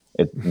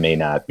it may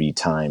not be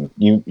time.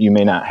 You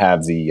may not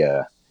have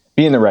the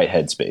be in the right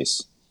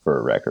headspace for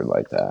a record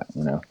like that,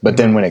 you know. But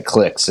then when it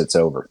clicks, it's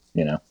over,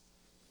 you know.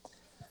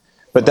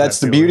 But that's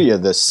the beauty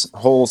of this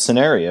whole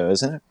scenario,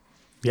 isn't it?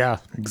 Yeah,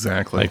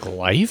 exactly. Like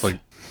life? It's like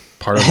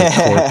part of the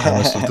core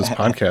premise of this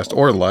podcast,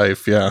 or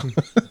life, yeah.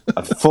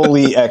 A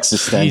fully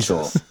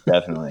existential,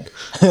 definitely.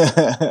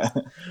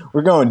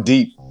 We're going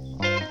deep.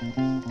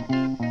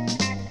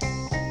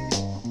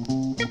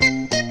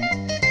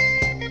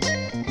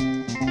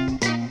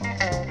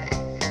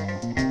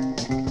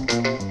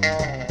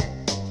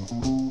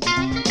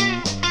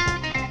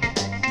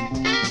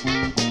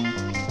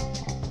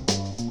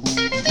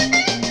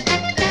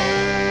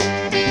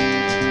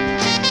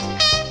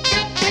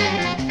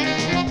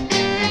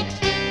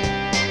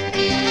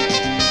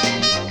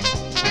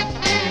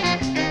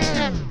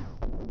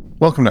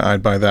 Welcome to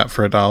I'd Buy That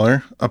for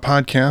 $1, a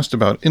podcast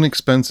about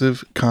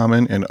inexpensive,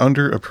 common, and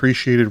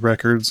underappreciated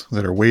records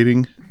that are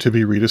waiting to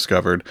be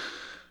rediscovered.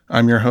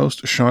 I'm your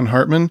host, Sean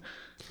Hartman,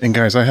 and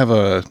guys, I have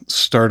a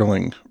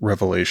startling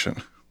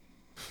revelation.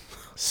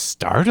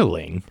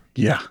 Startling?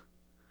 Yeah.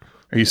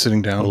 Are you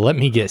sitting down? Well, let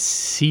me get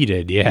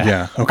seated, yeah.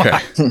 Yeah, okay.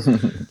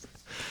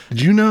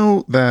 Did you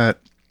know that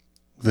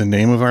the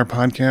name of our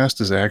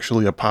podcast is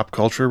actually a pop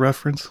culture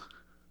reference?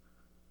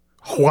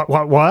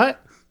 What?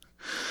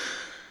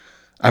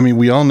 I mean,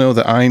 we all know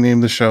that I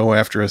named the show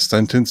after a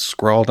sentence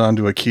scrawled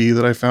onto a key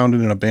that I found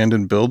in an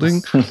abandoned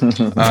building.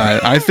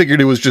 I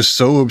figured it was just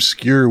so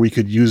obscure we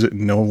could use it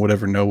and no one would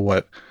ever know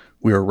what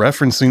we were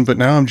referencing. But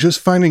now I'm just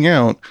finding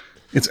out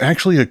it's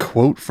actually a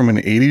quote from an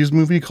 80s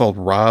movie called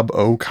Rob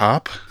O.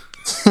 Cop.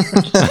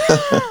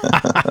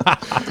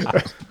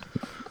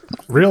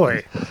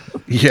 Really?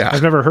 Yeah.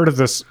 I've never heard of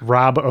this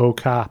Rob O.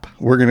 Cop.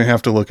 We're going to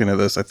have to look into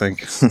this, I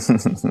think.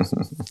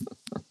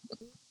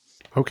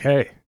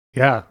 Okay.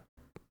 Yeah.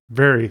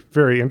 Very,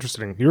 very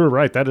interesting. You were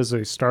right. That is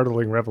a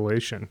startling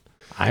revelation.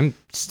 I'm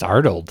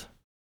startled.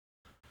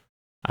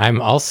 I'm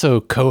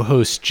also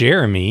co-host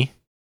Jeremy,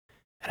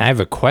 and I have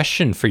a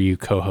question for you,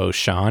 co-host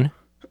Sean.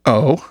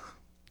 Oh?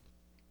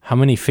 How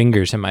many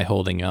fingers am I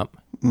holding up?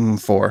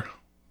 4.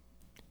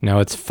 No,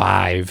 it's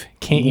 5.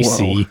 Can't you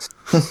see?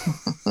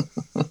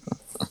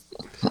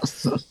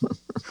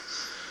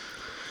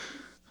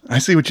 I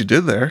see what you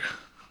did there.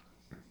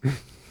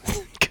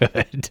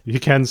 Good. You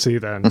can see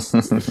then.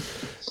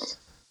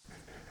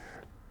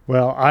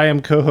 Well, I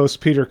am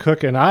co-host Peter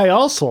Cook, and I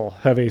also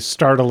have a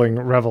startling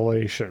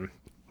revelation.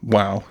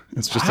 Wow.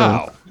 It's just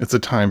it's a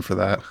time for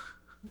that.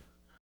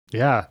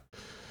 Yeah.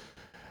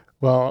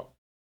 Well,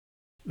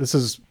 this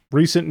is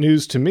recent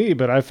news to me,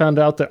 but I found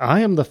out that I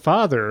am the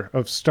father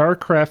of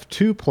StarCraft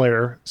 2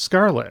 player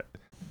Scarlet.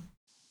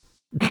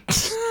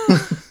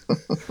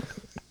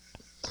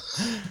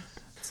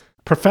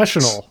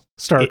 Professional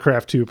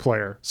StarCraft 2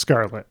 player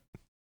Scarlet.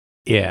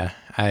 Yeah,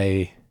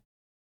 I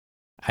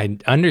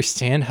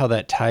understand how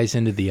that ties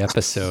into the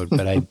episode,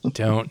 but I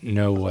don't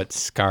know what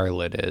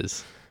Scarlet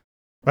is.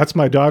 That's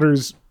my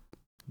daughter's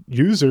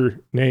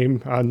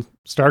username on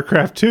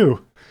StarCraft 2.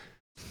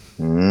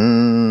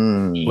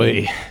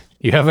 Wait,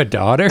 you have a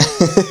daughter?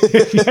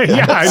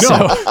 yeah, I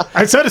know.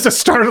 I said it's a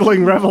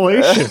startling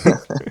revelation.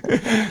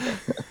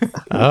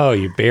 Oh,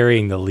 you're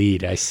burying the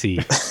lead. I see.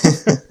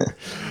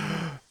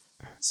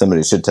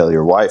 Somebody should tell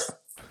your wife.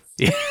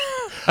 Yeah.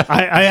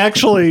 I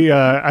actually,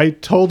 I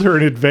told her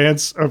in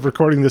advance of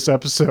recording this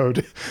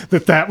episode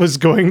that was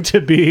going to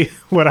be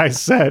what I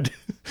said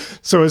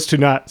so as to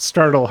not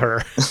startle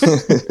her.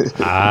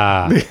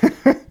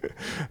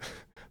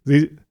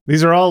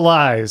 These are all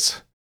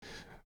lies,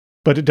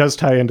 but it does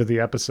tie into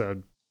the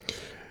episode.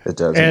 It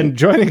does. And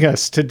joining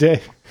us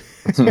today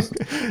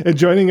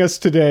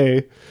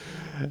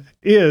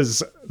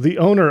is the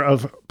owner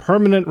of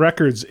Permanent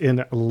Records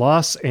in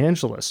Los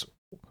Angeles.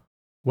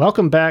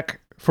 Welcome back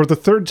for the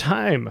third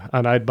time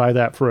on I'd Buy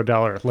That for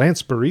 $1,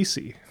 Lance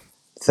Barisi.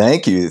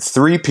 Thank you.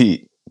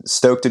 3-peat.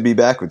 Stoked to be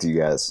back with you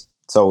guys.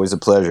 It's always a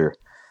pleasure.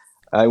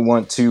 I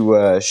want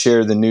to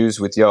share the news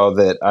with y'all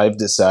that I've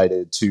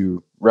decided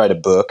to write a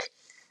book.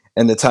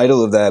 And the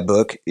title of that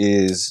book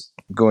is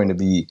going to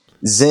be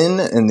Zen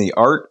and the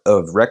Art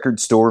of Record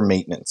Store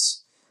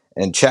Maintenance.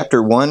 And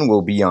chapter 1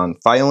 will be on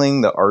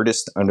filing the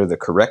artist under the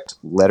correct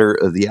letter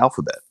of the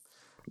alphabet.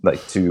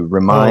 Like to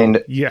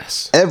remind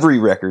every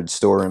record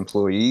store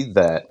employee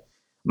that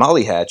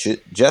Molly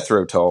Hatchet,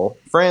 Jethro Tull,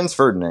 Franz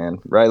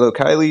Ferdinand, Rilo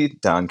Kiley,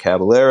 Don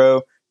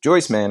Caballero,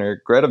 Joyce Manor,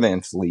 Greta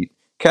Van Fleet,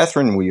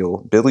 Catherine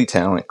Wheel, Billy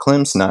Talent,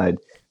 Clem Snide,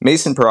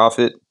 Mason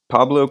Prophet,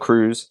 Pablo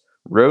Cruz,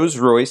 Rose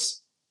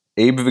Royce,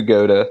 Abe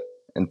Vigoda,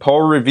 and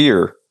Paul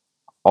Revere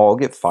all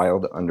get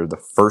filed under the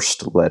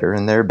first letter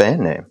in their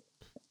band name.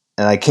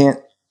 And I can't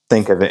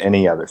think of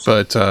any other.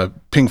 But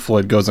Pink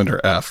Floyd goes under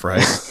F,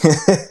 right?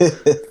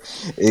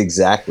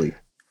 Exactly.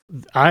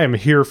 I am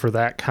here for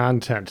that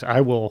content. I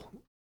will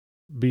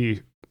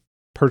be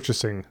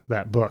purchasing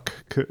that book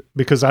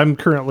because I'm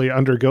currently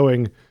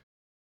undergoing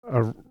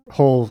a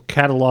whole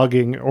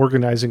cataloging,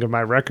 organizing of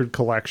my record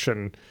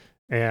collection,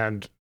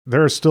 and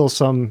there are still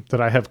some that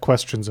I have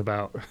questions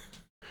about.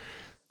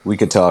 We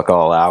could talk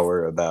all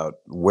hour about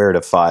where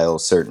to file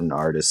certain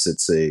artists.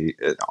 It's an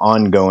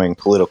ongoing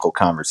political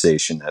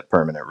conversation at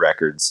Permanent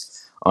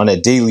Records on a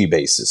daily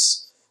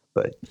basis.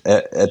 But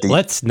at the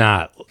Let's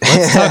not.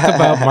 Let's talk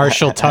about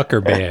Marshall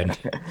Tucker Band.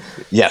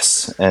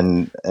 yes,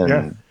 and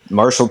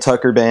Marshall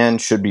Tucker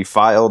Band should be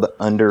filed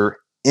under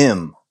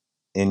M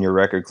in your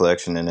record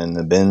collection and in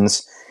the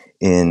bins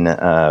in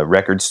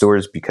record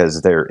stores,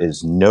 because there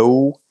is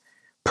no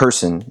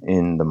person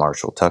in the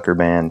Marshall Tucker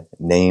Band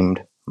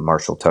named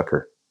Marshall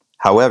Tucker.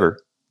 However,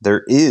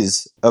 there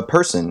is a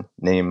person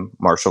named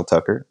Marshall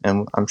Tucker,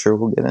 and I'm sure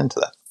we'll get into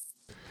that.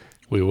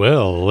 We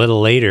will a little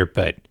later,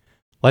 but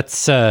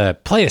let's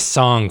play a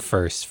song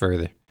first for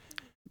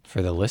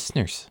the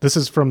listeners. This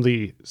is from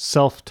the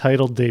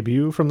self-titled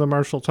debut from the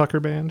Marshall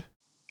Tucker Band.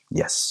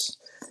 Yes.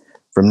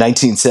 From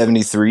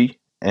 1973,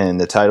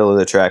 and the title of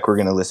the track we're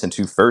going to listen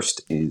to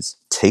first is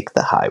Take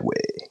the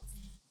Highway.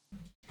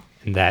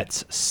 And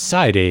that's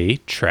Side A,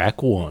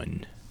 track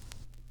 1.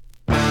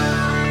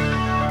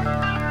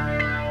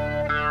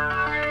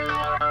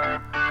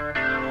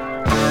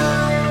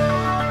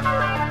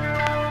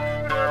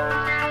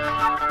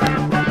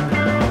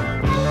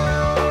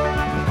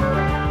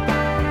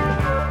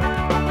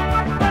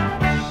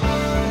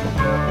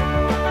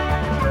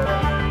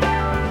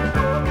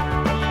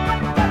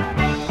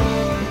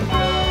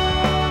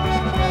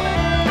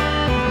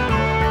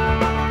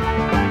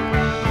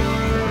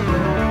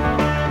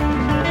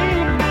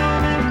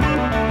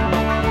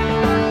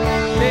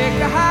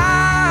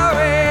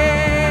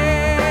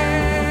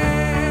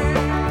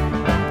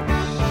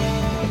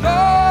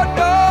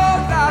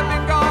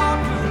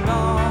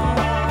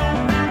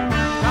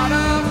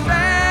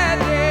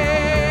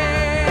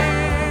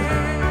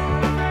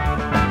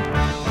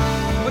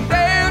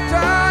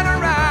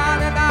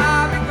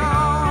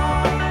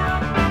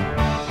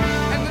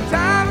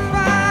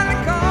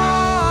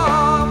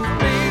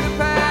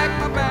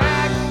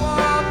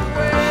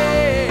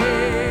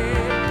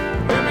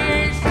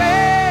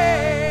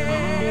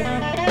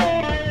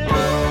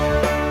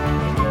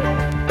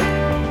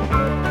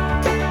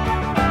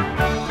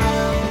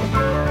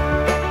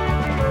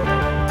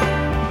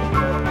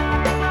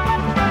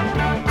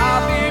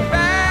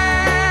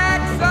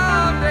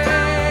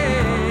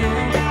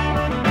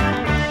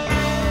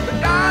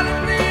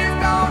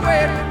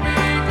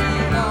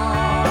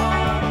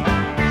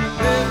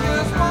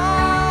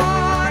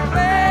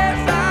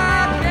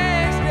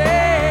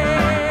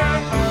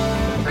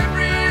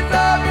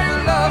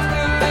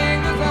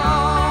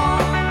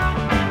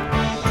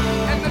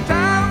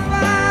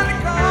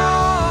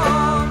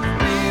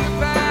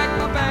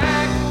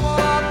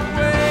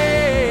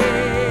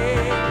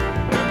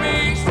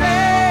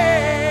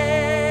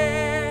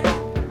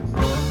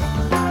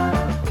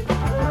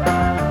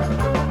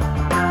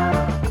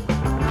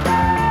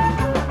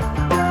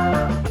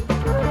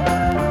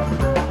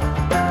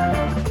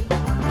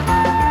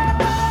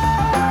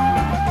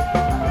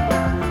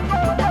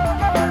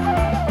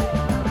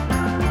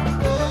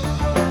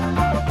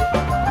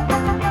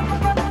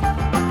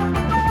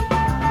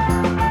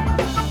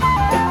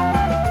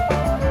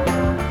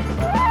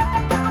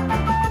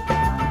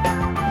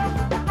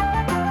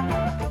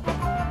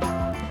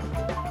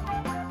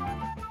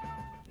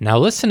 Now,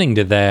 listening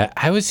to that,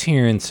 I was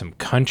hearing some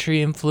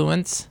country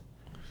influence.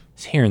 I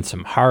was hearing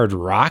some hard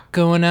rock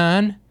going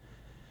on. I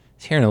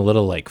was hearing a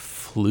little like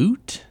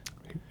flute.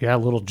 Yeah, a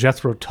little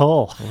Jethro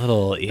Tull. A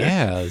little,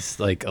 yeah, it was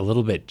like a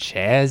little bit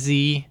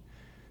jazzy.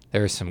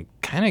 There was some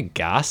kind of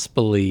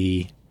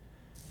gospel-y,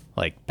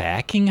 like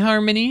backing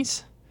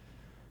harmonies.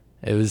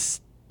 It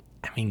was,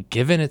 I mean,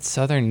 given its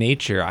southern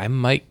nature, I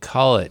might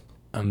call it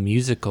a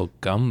musical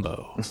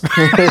gumbo.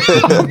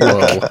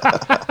 Whoa.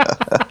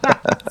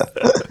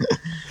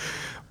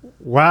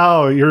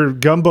 Wow, you're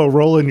gumbo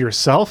rolling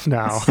yourself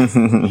now.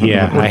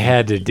 Yeah, I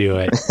had to do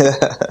it.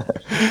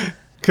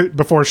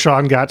 Before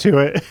Sean got to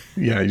it.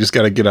 Yeah, you just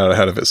got to get out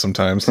ahead of it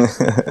sometimes.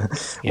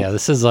 Yeah,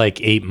 this is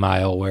like 8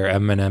 Mile, where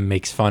Eminem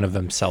makes fun of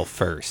himself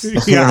first.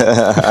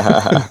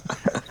 Yeah.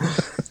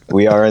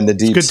 We are in the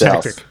deep Good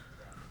south. tactic.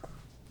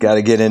 Got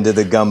to get into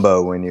the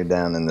gumbo when you're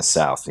down in the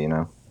south, you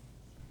know?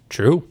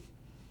 True.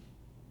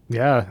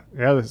 Yeah,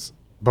 there's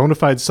bona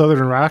fide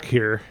southern rock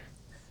here.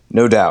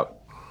 No doubt.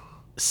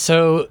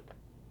 So,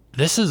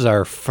 this is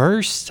our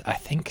first, I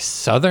think,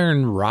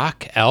 southern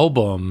rock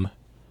album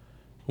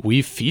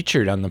we've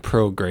featured on the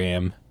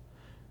program.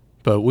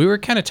 But we were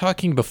kind of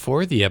talking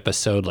before the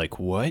episode, like,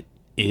 what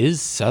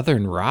is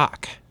southern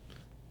rock?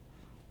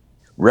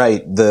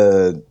 Right.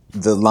 The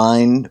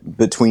line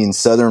between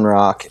southern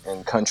rock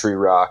and country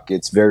rock,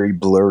 it's very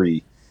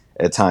blurry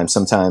at times.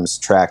 Sometimes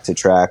track to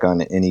track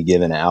on any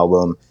given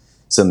album.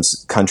 Some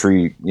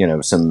country,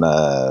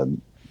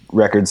 some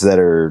records that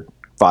are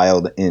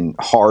filed in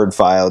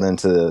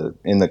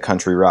the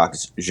country rock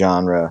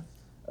genre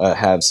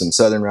have some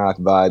southern rock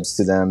vibes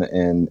to them,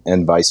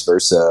 and vice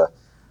versa.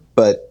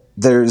 But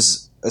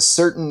there's a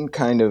certain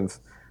kind of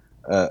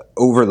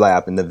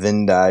overlap in the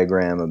Venn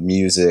diagram of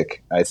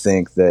music, I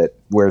think, that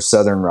where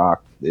southern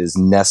rock is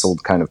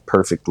nestled kind of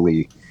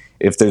perfectly,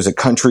 if there's a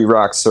country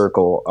rock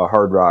circle, a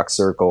hard rock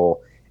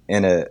circle,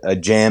 and a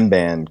jam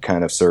band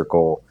kind of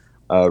circle,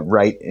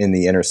 right in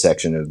the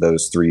intersection of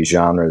those three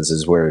genres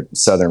is where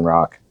Southern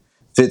rock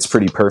fits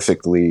pretty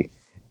perfectly.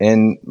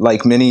 And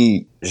like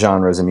many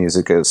genres of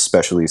music,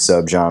 especially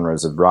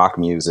subgenres of rock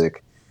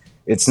music,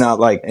 it's not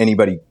like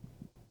anybody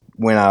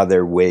went out of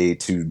their way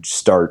to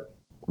start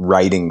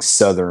writing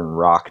Southern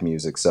rock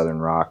music. Southern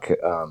rock,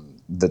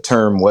 the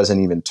term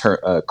wasn't even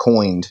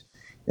coined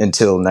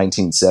until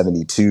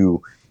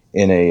 1972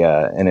 in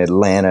an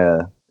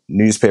Atlanta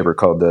newspaper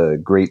called the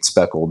Great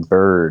Speckled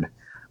Bird,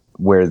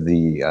 where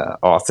the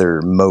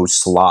author Mo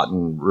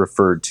Slaughton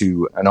referred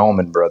to an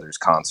Allman Brothers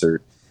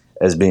concert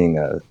as being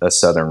a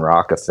Southern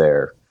rock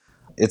affair.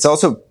 It's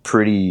also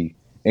pretty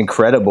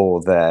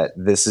incredible that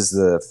this is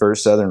the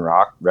first Southern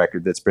rock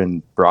record that's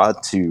been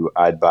brought to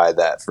I'd Buy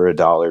That for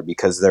 $1,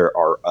 because there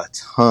are a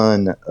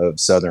ton of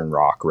Southern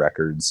rock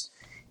records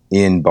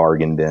in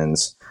bargain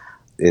bins.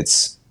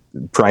 It's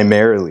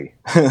primarily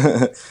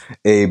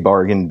a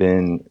bargain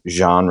bin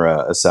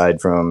genre, aside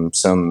from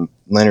some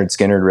Leonard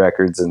Skinner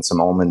records and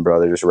some Allman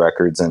Brothers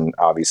records, and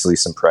obviously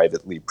some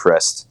privately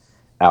pressed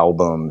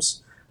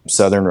albums.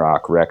 Southern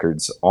rock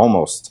records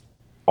almost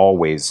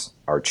always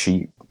are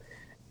cheap.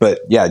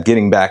 But yeah,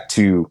 getting back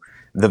to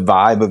the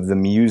vibe of the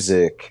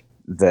music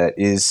that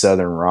is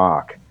Southern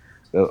rock,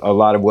 a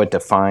lot of what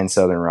defines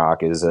Southern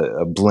rock is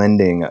a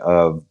blending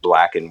of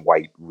black and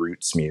white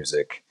roots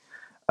music.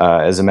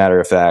 As a matter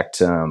of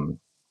fact,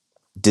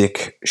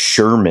 Dick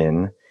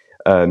Sherman,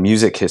 a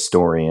music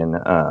historian,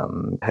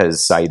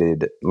 has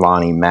cited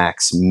Lonnie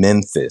Mack's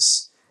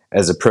Memphis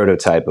as a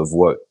prototype of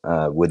what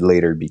would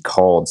later be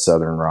called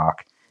Southern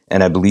rock.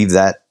 And I believe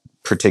that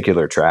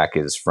particular track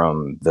is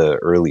from the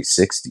early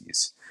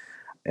 60s.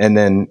 And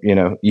then,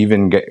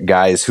 even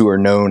guys who are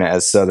known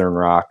as Southern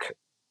rock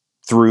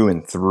through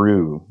and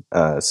through,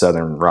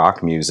 Southern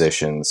rock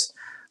musicians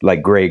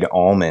like Greg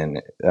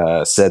Allman,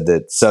 said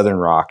that Southern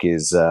rock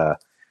is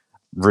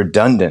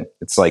redundant.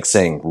 It's like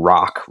saying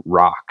rock.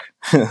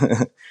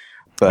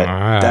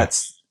 But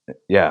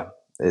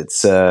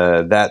it's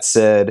that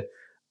said,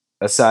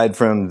 aside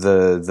from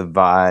the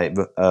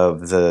vibe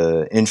of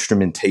the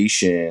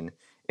instrumentation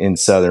in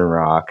Southern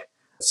rock,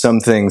 some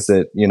things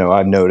that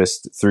I've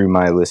noticed through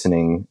my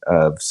listening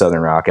of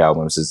Southern rock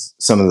albums is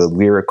some of the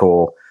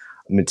lyrical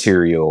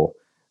material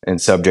and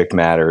subject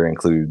matter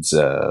includes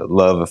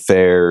love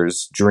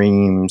affairs,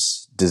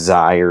 dreams,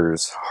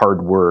 desires,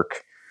 hard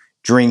work,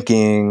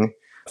 drinking,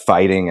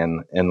 fighting,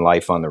 and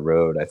life on the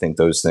road. I think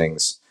those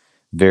things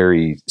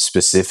very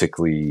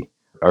specifically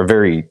are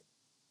very,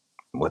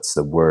 what's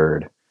the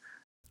word?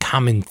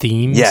 Common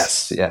themes.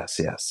 Yes,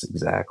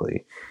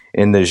 exactly.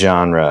 In the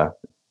genre.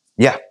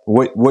 Yeah,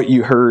 what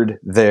you heard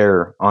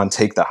there on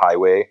Take the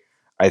Highway,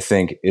 I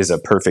think, is a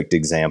perfect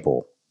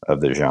example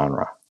of the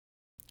genre.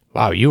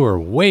 Wow, you were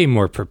way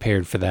more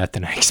prepared for that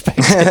than I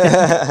expected.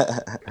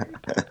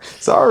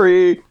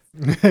 Sorry.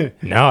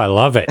 No, I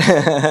love it.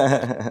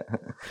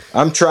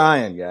 I'm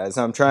trying, guys.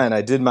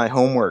 I did my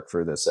homework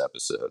for this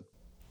episode.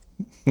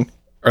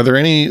 Are there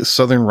any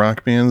Southern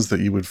rock bands that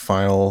you would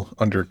file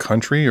under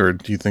country, or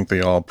do you think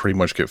they all pretty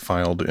much get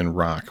filed in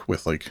rock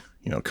with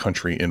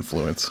country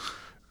influence?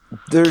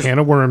 Can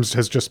of worms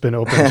has just been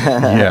opened.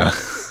 Yeah.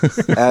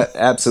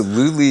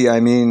 Absolutely. I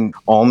mean,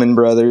 Allman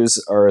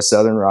Brothers are a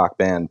Southern rock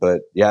band,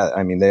 but yeah,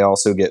 I mean, they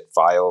also get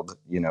filed,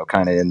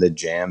 kind of in the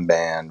jam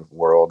band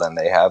world, and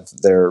they have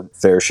their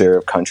fair share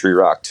of country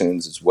rock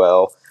tunes as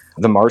well.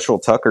 The Marshall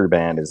Tucker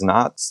Band is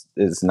not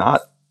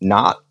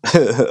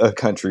a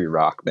country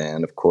rock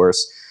band, of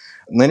course.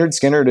 Leonard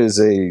Skinner is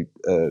a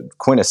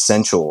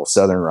quintessential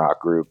Southern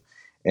rock group.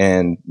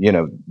 And,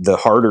 the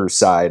harder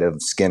side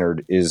of Skinner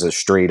is a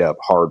straight up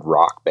hard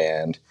rock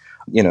band.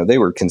 They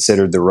were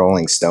considered the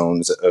Rolling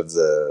Stones of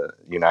the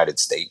United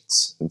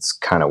States. It's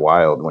kind of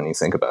wild when you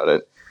think about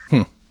it.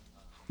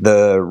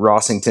 The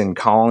Rossington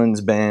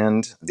Collins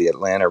Band, the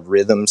Atlanta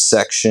Rhythm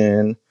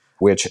Section,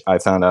 which I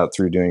found out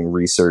through doing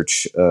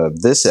research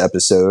of this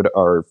episode,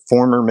 are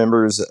former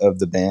members of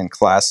the band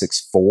Classics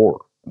 4,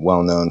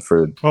 well known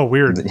for... Oh,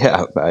 weird.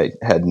 Yeah, I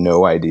had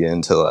no idea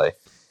until I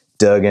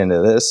dug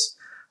into this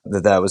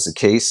that was the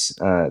case.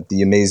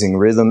 The Amazing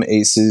Rhythm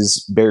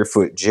Aces,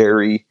 Barefoot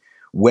Jerry,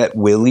 Wet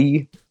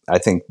Willie. I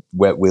think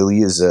Wet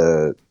Willie is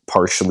a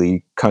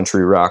partially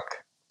country rock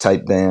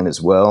type band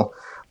as well.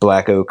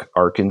 Black Oak,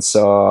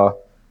 Arkansas.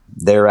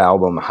 Their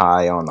album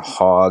High on the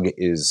Hog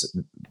is,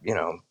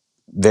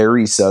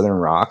 very Southern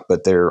rock,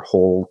 but their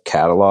whole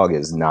catalog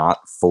is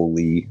not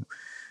fully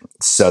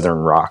Southern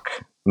rock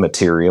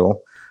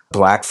material.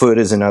 Blackfoot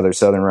is another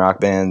Southern rock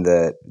band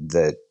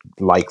that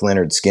like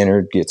Leonard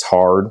Skinner gets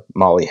hard.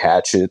 Molly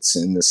Hatchet's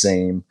in the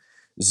same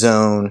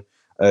zone.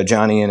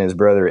 Johnny and his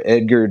brother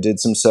Edgar did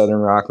some Southern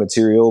rock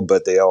material,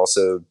 but they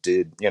also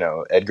did,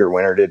 Edgar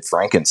Winter did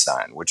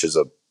Frankenstein, which is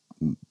a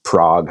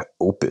prog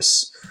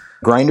opus.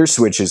 Grinder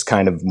Switch is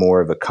kind of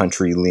more of a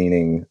country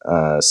leaning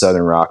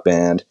Southern rock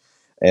band,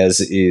 as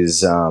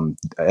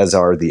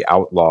are the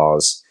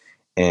Outlaws.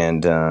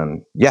 And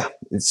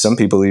some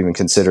people even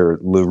consider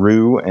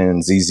LaRue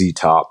and ZZ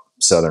Top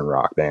Southern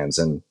rock bands,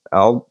 and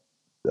I'll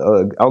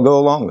go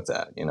along with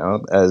that.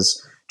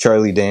 As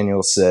Charlie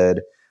Daniels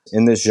said,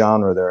 in this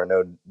genre, there are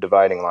no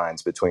dividing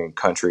lines between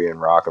country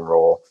and rock and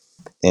roll.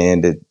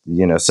 And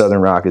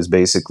Southern rock is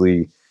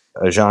basically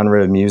a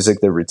genre of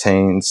music that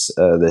retains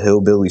the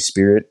hillbilly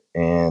spirit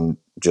and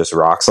just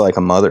rocks like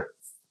a mother.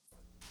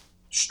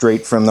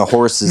 Straight from the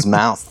horse's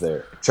mouth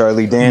there.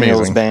 Charlie Daniels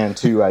Amazing. Band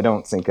too. I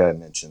don't think I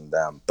mentioned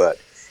them, but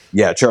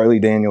yeah, Charlie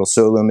Daniels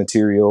solo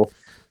material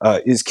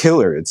is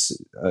killer. It's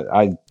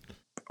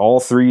all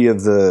three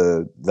of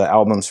the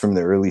albums from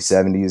the early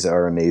 70s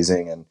are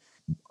amazing, and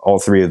all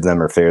three of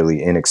them are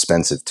fairly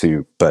inexpensive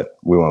too, but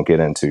we won't get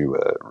into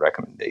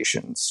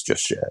recommendations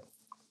just yet.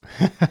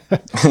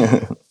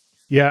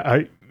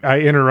 Yeah, I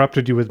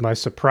interrupted you with my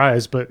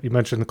surprise, but you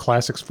mentioned the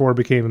Classics 4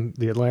 became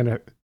the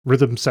Atlanta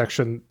Rhythm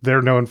section.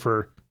 They're known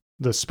for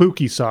the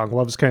spooky song,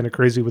 Love's Kind of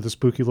Crazy with a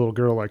Spooky Little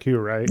Girl Like You,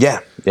 right? Yeah,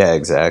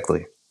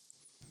 exactly.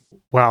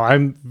 Wow,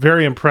 I'm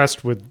very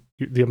impressed with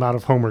the amount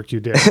of homework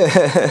you did.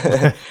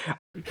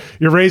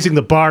 You're raising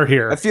the bar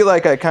here. I feel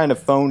like I kind of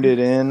phoned it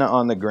in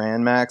on the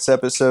Grand Max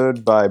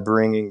episode by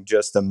bringing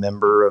just a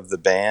member of the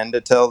band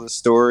to tell the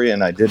story,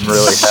 and I didn't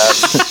really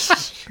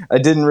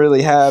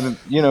have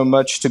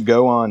much to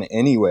go on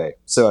anyway.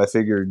 So I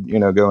figured,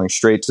 going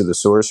straight to the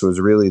source was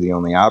really the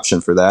only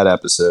option for that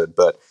episode.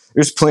 But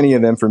there's plenty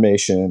of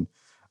information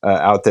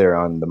out there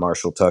on the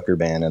Marshall Tucker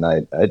Band, and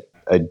I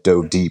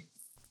dove deep.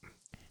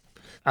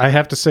 I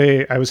have to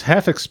say, I was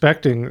half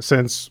expecting,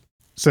 since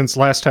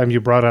last time you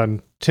brought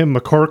on Tim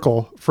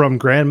McCorkle from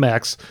Grand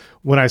Max,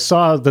 when I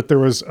saw that there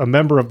was a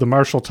member of the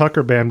Marshall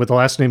Tucker Band with the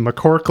last name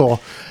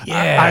McCorkle,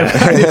 Yeah. I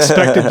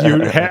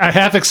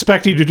half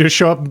expected you to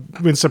show up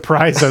and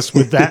surprise us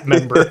with that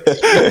member.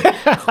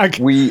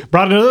 We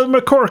brought another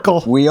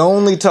McCorkle. We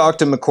only talk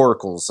to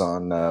McCorkles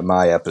on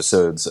my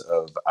episodes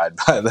of I'd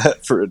Buy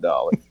That for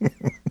 $1.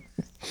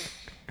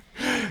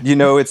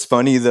 It's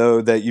funny,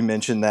 though, that you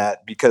mentioned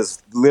that,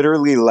 because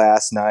literally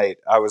last night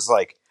I was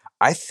like,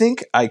 I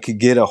think I could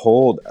get a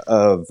hold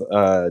of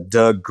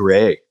Doug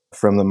Gray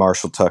from the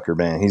Marshall Tucker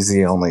Band. He's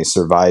the only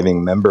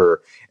surviving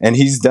member, and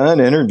he's done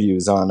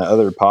interviews on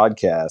other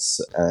podcasts,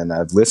 and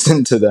I've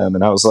listened to them,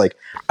 and I was like,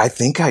 I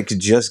think I could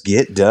just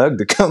get Doug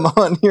to come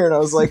on here. And I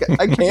was like,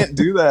 I can't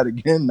do that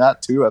again,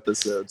 not 2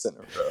 episodes in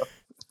a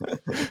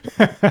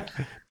row.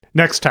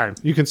 Next time.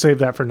 You can save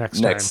that for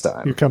next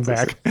time. You come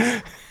back.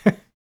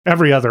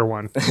 Every other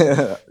one.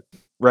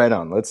 Right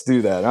on. Let's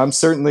do that. I'm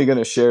certainly going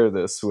to share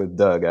this with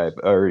Doug. I've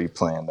already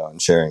planned on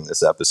sharing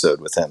this episode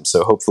with him.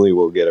 So hopefully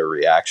we'll get a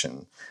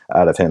reaction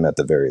out of him at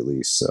the very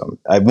least. So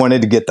I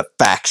wanted to get the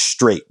facts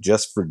straight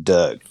just for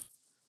Doug.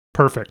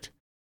 Perfect.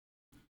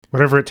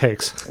 Whatever it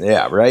takes.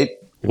 Yeah, right?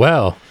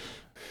 Well,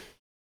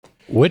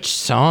 which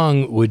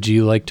song would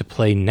you like to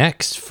play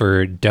next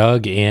for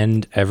Doug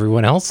and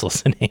everyone else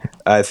listening?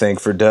 I think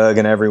for Doug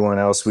and everyone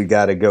else, we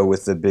got to go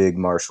with the big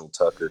Marshall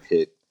Tucker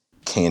hit,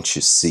 Can't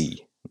You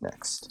See,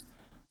 next.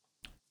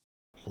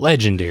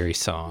 Legendary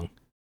song.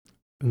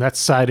 And that's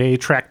side A,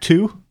 track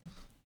 2?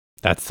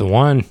 That's the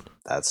one.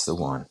 That's the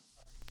one.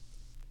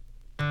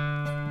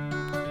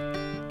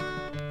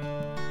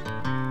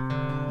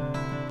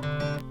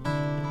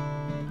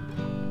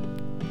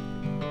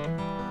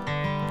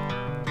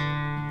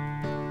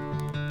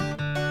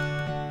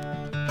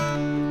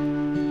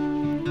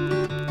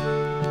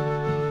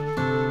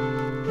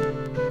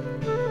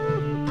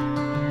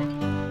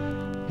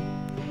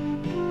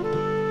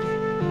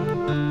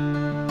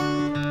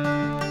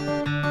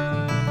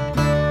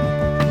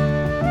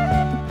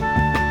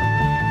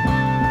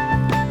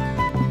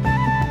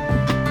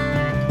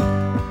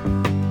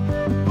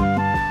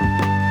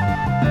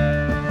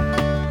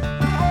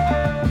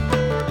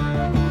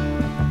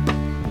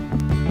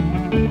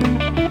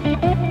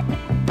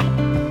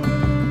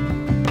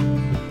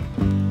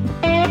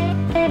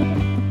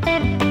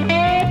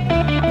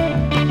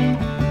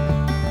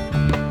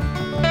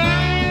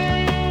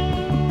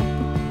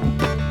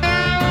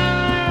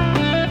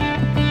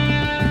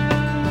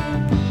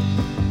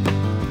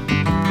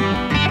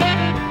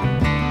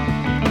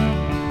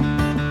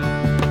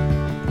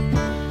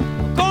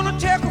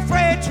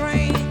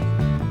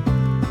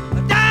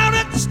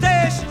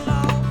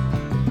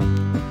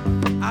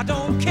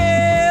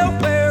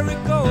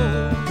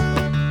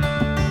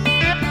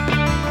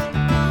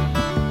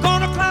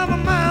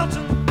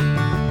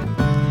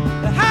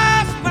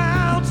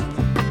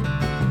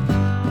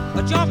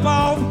 Jump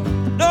off,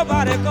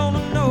 nobody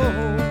gonna know.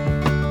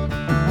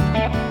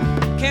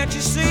 Can't you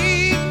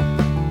see?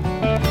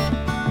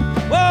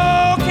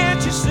 Oh,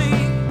 can't you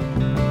see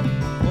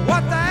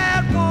what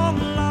that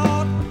woman,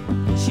 Lord,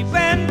 she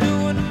been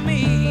doing to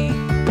me?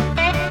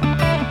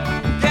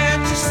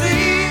 Can't you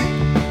see?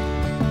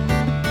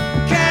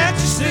 Can't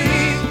you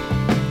see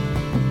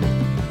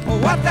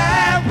what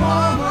that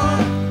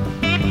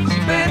woman, she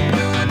been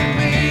doing to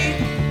me?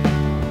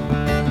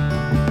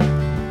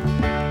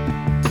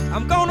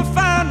 I'm gonna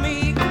find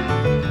me a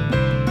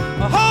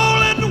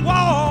hole in the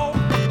wall.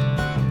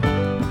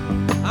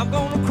 I'm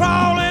gonna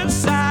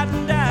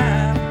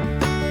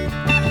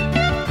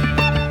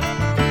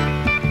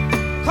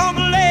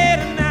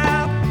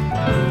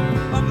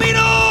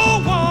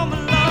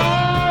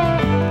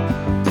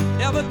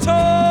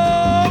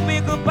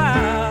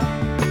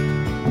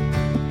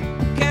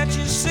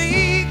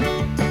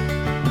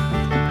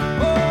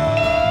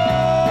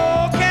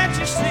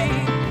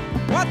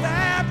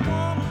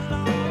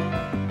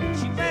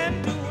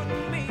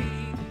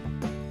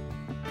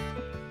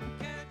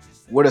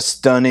What a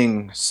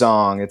stunning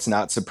song. It's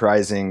not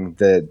surprising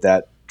that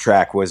that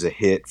track was a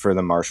hit for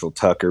the Marshall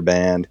Tucker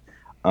Band.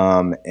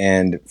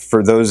 And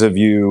for those of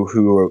you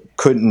who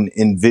couldn't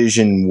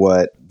envision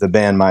what the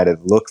band might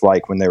have looked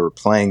like when they were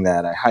playing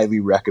that, I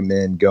highly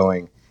recommend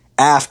going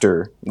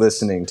after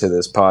listening to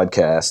this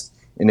podcast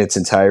in its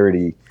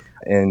entirety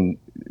and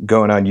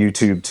going on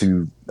YouTube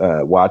to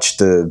watch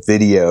the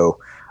video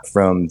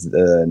from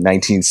the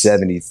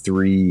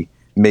 1973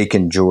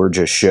 Macon,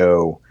 Georgia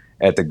show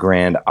at the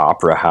Grand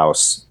Opera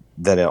House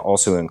that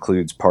also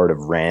includes part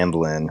of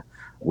Ramblin',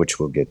 which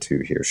we'll get to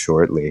here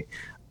shortly.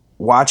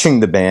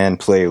 Watching the band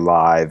play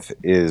live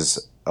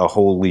is a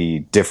wholly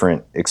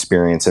different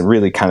experience and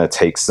really kind of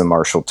takes the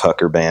Marshall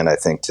Tucker Band, I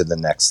think, to the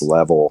next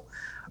level.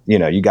 You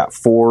know, you got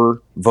 4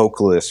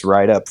 vocalists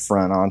right up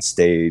front on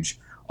stage,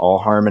 all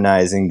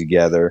harmonizing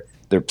together.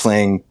 They're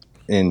playing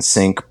in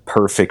sync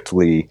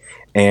perfectly.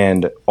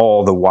 And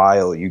all the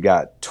while, you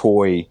got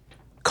Toy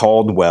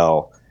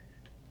Caldwell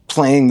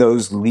playing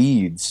those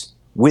leads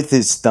with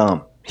his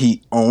thumb.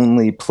 He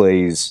only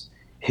plays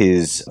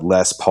his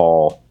Les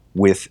Paul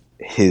with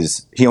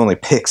he only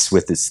picks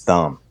with his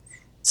thumb.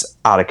 It's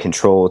out of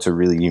control. It's a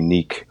really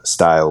unique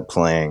style of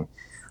playing.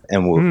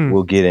 And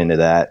we'll get into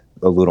that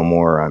a little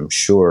more, I'm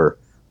sure,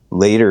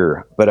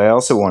 later. But I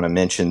also want to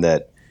mention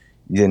that,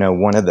 you know,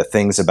 one of the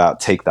things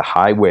about Take the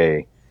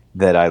Highway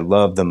that I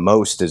love the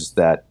most is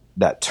that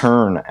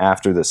turn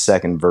after the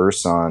second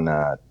verse on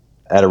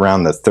at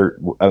around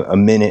the a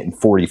minute and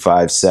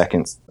 45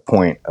 seconds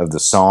point of the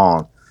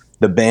song,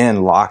 the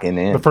band locking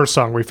in. The first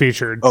song we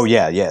featured. Oh,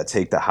 yeah,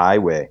 Take the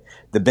Highway.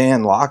 The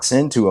band locks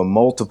into a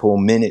multiple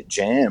minute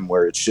jam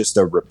where it's just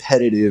a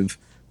repetitive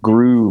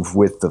groove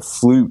with the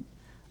flute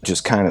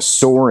just kind of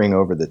soaring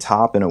over the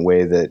top in a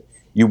way that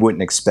you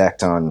wouldn't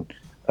expect on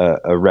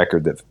a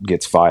record that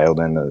gets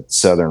filed in the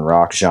Southern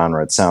rock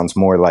genre. It sounds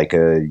more like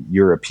a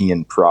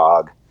European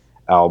prog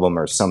album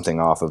or something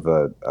off of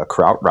a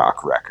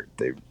krautrock record.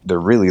 They're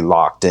really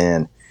locked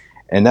in.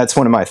 And that's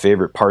one of my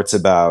favorite parts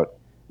about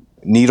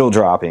needle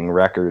dropping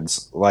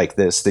records like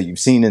this that you've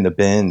seen in the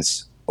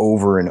bins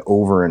over and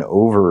over and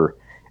over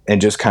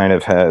and just kind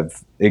of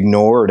have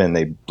ignored, and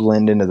they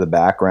blend into the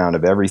background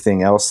of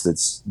everything else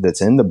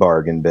that's in the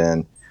bargain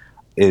bin,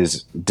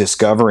 is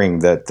discovering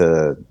that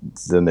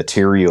the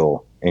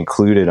material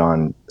included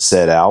on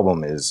said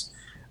album is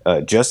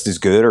just as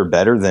good or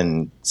better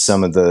than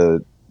some of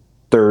the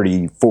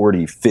 $30,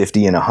 $40,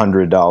 $50, and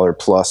 $100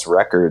 plus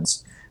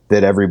records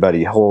that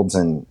everybody holds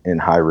in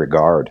high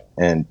regard.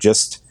 And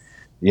just,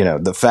 you know,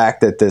 the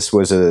fact that this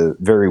was a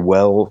very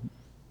well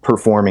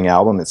performing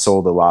album that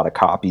sold a lot of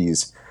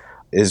copies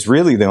is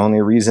really the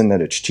only reason that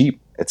it's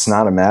cheap. It's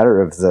not a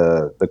matter of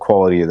the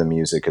quality of the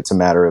music. It's a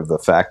matter of the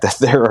fact that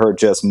there are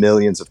just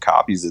millions of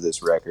copies of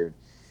this record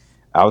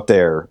out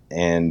there,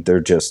 and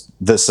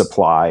the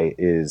supply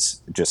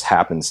just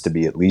happens to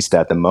be, at least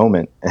at the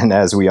moment. And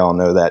as we all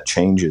know, that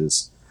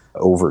changes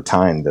over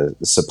time. The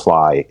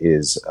supply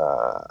is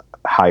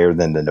higher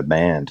than the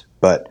demand,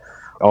 but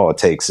all it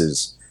takes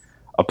is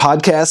a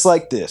podcast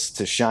like this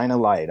to shine a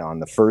light on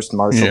the first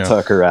Marshall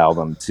Tucker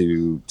album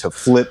to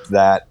flip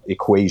that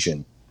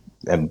equation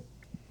and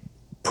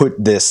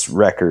put this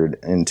record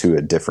into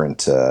a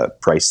different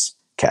price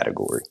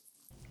category.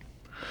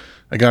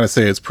 I gotta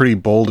say, it's pretty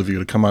bold of you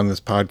to come on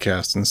this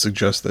podcast and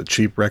suggest that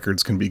cheap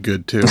records can be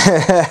good too.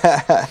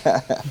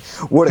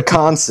 What a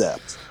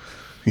concept.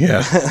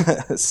 Yeah.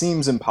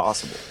 Seems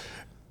impossible.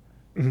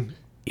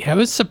 Yeah, I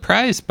was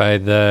surprised by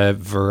the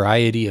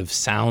variety of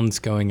sounds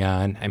going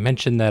on. I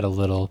mentioned that a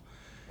little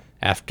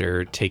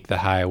after Take the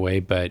Highway,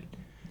 but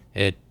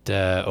it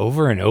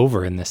over and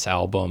over in this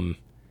album,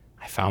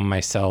 I found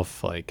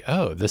myself like,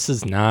 oh, this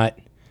is not,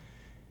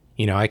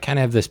 you know, I kind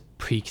of have this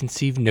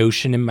preconceived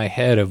notion in my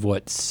head of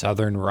what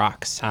Southern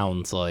rock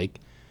sounds like.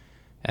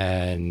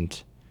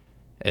 And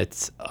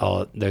there's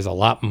a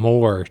lot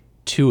more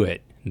to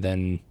it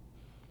than,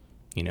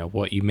 you know,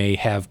 what you may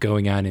have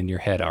going on in your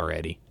head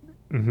already.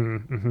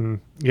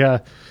 Yeah.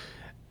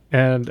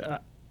 And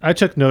I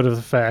took note of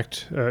the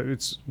fact,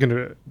 it's going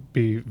to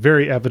be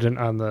very evident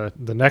on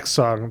the next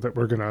song that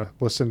we're going to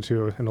listen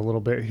to in a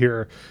little bit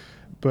here.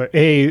 But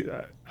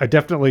I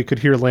definitely could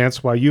hear,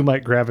 Lance, why you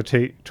might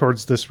gravitate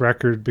towards this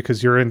record,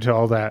 because you're into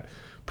all that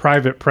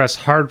private press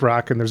hard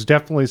rock, and there's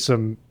definitely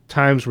some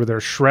times where they're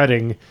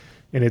shredding,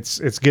 and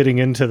it's getting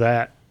into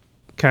that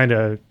kind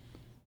of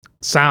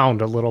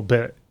sound a little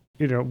bit,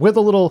 you know, with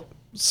a little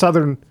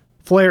Southern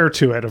flair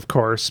to it, of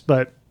course,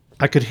 but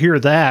I could hear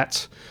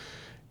that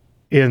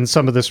in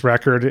some of this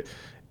record.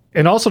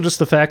 And also just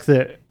the fact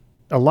that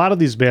a lot of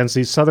these bands,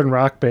 these Southern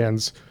rock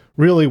bands,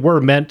 really were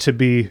meant to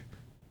be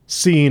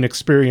seen,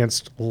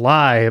 experienced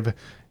live,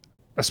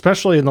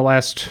 especially in the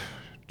last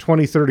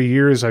 20, 30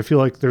 years. I feel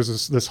like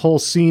there's this whole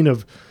scene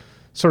of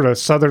sort of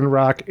Southern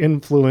rock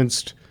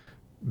influenced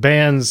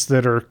bands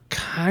that are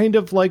kind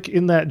of like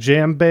in that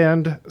jam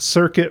band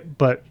circuit,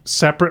 but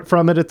separate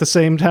from it at the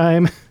same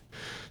time.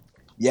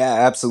 Yeah,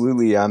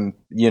 absolutely.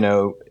 You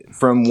know,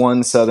 from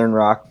one Southern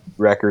rock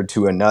record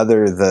to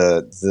another,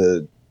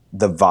 the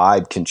the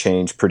vibe can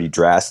change pretty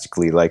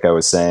drastically. Like I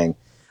was saying,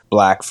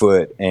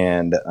 Blackfoot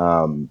and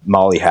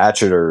Molly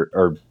Hatchet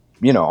are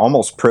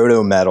almost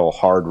proto metal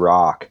hard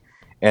rock,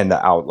 and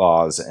the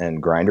Outlaws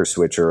and Grinder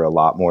Switch are a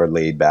lot more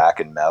laid back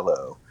and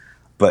mellow.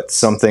 But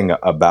something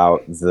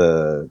about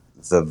the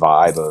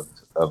vibe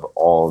of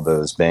all of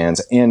those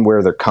bands and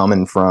where they're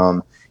coming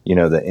from,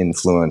 the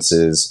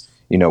influences,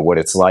 what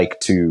it's like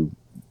to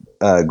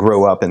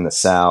grow up in the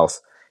South.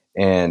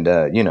 And,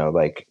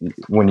 like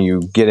when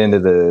you get into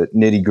the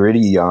nitty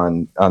gritty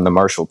on the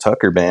Marshall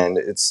Tucker band,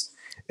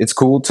 it's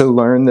cool to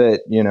learn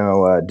that,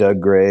 Doug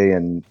Gray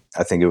and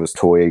I think it was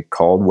Toy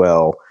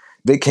Caldwell,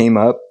 they came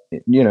up,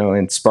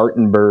 in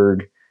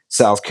Spartanburg,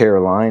 South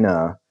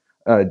Carolina,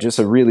 just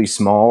a really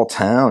small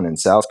town in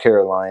South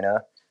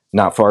Carolina,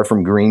 not far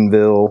from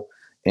Greenville,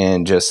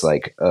 and just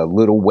like a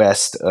little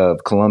west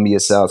of Columbia,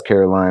 South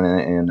Carolina,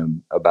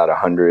 and about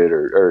 100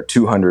 or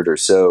 200 or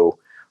so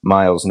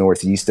miles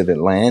northeast of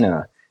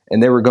Atlanta.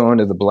 And they were going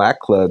to the black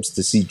clubs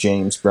to see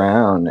James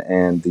Brown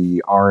and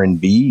the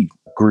R&B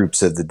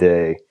groups of the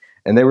day.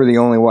 And they were the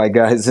only white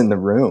guys in the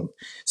room.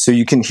 So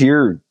you can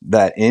hear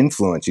that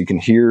influence. You can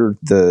hear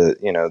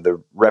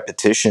the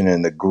repetition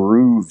and the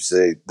grooves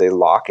they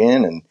lock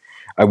in. And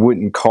I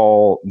wouldn't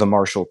call the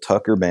Marshall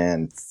Tucker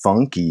band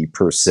funky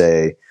per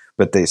se,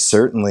 but they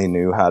certainly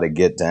knew how to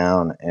get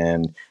down.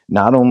 And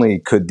not only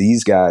could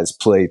these guys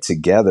play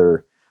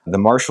together, the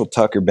Marshall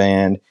Tucker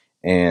band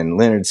and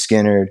Leonard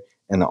Skinner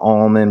and the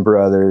Allman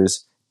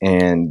Brothers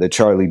and the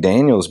Charlie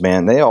Daniels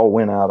band, they all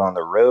went out on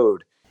the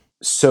road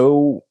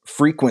so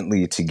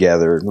frequently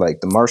together.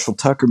 Like the Marshall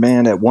Tucker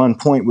band at one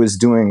point was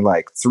doing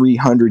like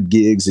 300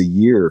 gigs a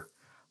year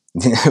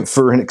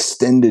for an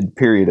extended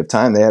period of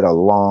time. They had a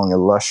long,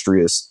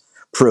 illustrious,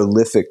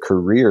 prolific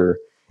career.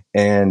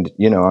 And,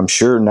 I'm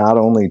sure not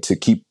only to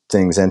keep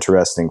things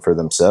interesting for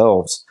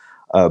themselves,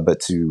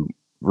 but to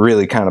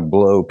really kind of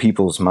blow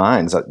people's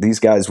minds. These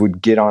guys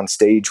would get on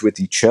stage with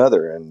each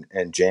other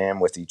and jam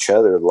with each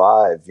other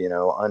live,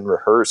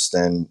 unrehearsed.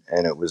 And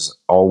it was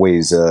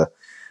always a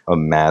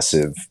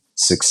massive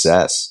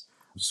success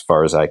as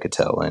far as I could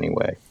tell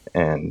anyway.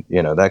 And,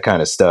 that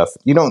kind of stuff,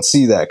 you don't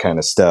see that kind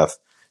of stuff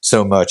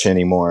so much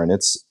anymore. And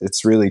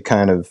it's really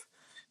kind of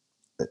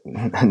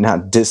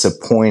not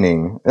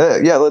disappointing.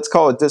 Let's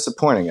call it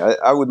disappointing.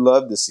 I would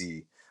love to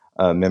see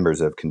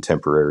members of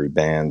contemporary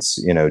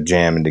bands,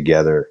 jamming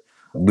together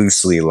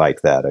loosely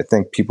like that. I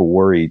think people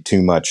worry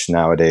too much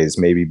nowadays,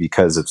 maybe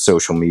because of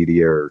social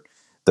media or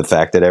the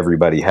fact that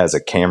everybody has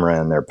a camera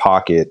in their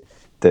pocket,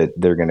 that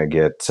they're going to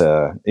get,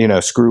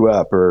 screw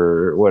up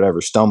or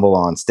whatever, stumble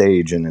on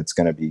stage and it's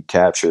going to be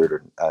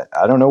captured.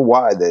 I don't know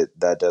why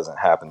that doesn't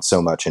happen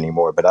so much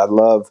anymore, but I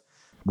love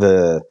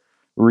the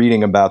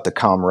reading about the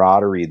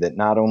camaraderie that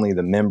not only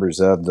the members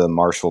of the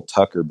Marshall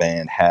Tucker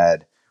band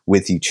had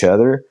with each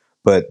other,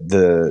 but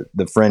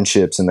the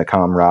friendships and the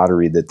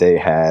camaraderie that they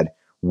had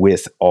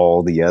with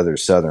all the other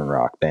Southern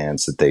rock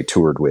bands that they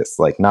toured with.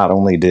 Like, not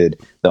only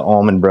did the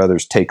Allman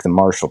Brothers take the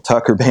Marshall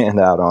Tucker band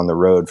out on the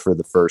road for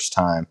the first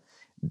time,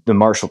 the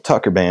Marshall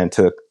Tucker band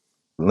took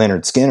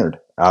Leonard Skinner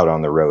out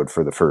on the road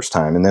for the first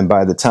time. And then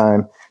by the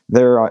time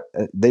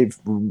they've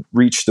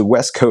reached the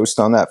West Coast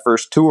on that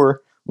first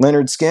tour,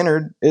 Leonard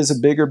Skinner is a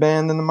bigger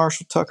band than the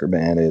Marshall Tucker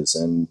band is.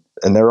 And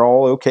they're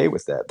all okay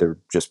with that. They're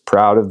just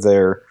proud of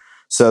their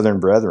Southern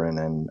brethren.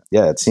 And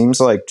yeah, it seems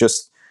like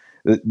just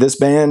this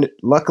band,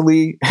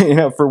 luckily,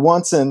 for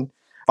once and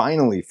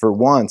finally for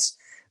once,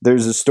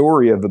 there's a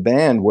story of a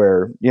band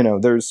where,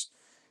 there's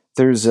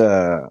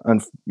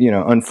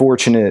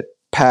unfortunate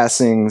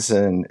passings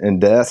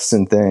and deaths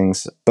and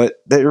things,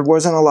 but there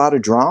wasn't a lot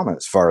of drama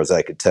as far as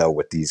I could tell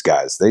with these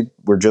guys. They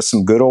were just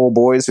some good old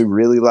boys who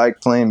really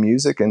liked playing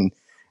music, and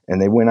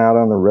they went out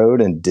on the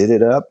road and did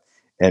it up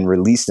and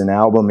released an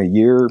album a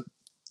year,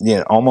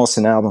 almost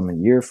an album a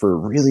year for a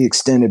really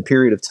extended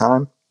period of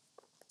time.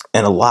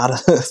 And a lot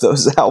of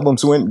those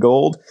albums went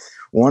gold.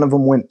 One of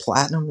them went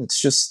platinum. It's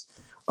just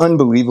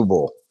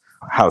unbelievable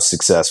how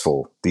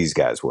successful these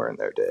guys were in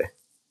their day.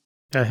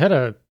 I had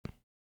a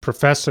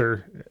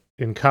professor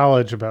in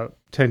college about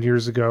 10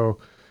 years ago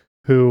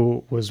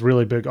who was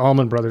really big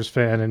Allman Brothers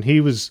fan, and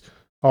he was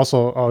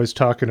also always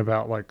talking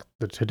about like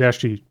the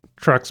Tedeschi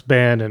Trucks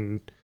band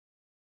and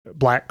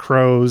Black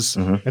Crowes.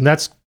 Mm-hmm. And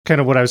that's kind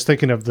of what I was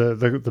thinking of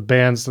the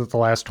bands that the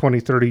last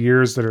 20, 30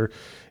 years that are,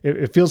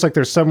 it feels like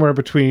they're somewhere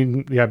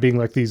between, being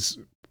like these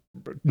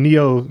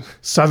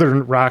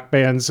neo-Southern rock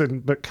bands,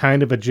 but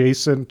kind of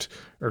adjacent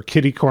or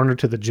kitty corner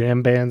to the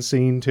jam band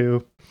scene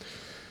too.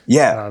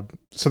 Yeah.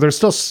 So there's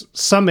still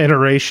some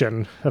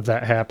iteration of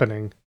that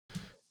happening.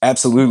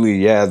 Absolutely.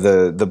 Yeah.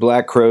 The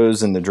Black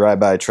Crowes and the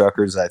Drive-By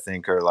Truckers, I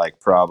think, are like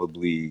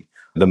probably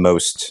the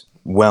most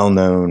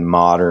well-known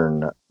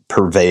modern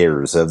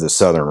purveyors of the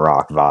Southern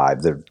rock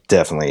vibe. They're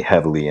definitely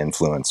heavily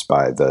influenced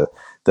by the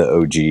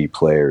OG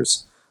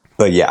players.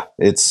 But yeah,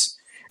 it's,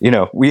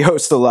 we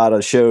host a lot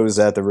of shows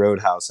at the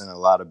Roadhouse and a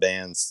lot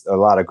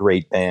of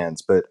great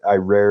bands, but I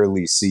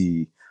rarely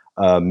see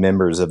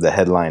members of the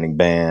headlining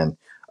band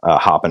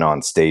hopping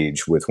on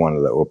stage with one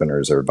of the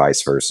openers or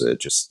vice versa.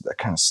 Just that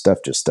kind of stuff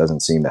just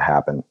doesn't seem to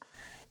happen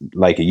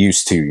like it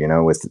used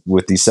to,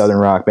 with these Southern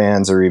rock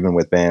bands, or even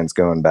with bands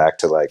going back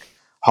to like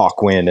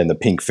Hawkwind and the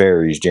Pink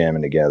Fairies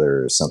jamming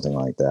together or something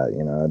like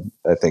that.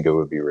 I think it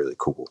would be really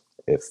cool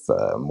if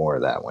more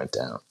of that went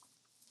down.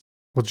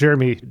 Well,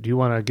 Jeremy, do you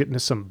want to get into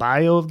some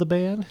bio of the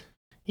band?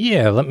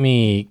 Yeah, let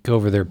me go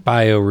over their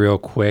bio real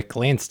quick.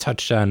 Lance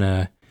touched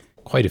on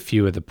quite a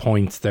few of the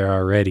points there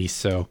already,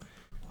 so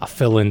I'll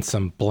fill in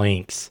some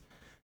blanks.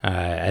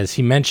 As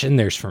he mentioned,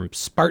 there's from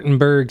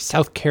Spartanburg,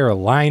 South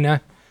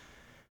Carolina,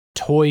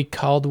 Toy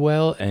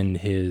Caldwell and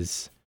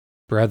his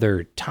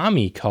brother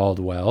Tommy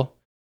Caldwell,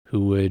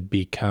 who would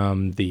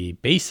become the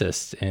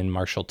bassist in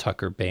Marshall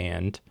Tucker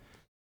Band.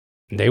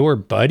 They were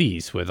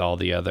buddies with all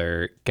the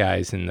other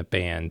guys in the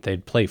band.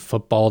 They'd play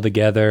football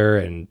together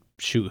and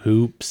shoot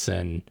hoops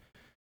and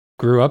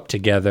grew up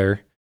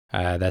together.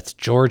 That's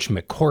George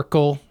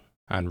McCorkle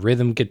on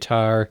rhythm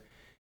guitar,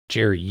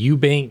 Jerry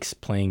Eubanks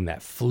playing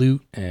that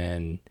flute,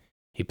 and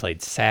he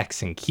played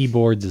sax and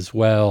keyboards as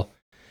well.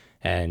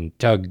 And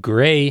Doug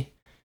Gray,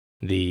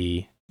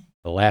 the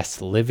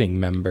last living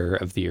member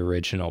of the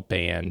original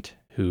band,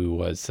 who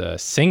was a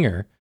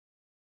singer.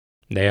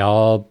 They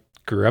all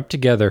grew up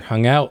together,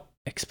 hung out,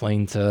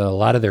 explains a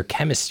lot of their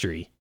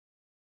chemistry.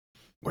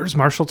 Where's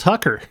Marshall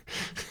Tucker?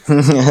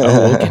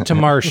 We'll get to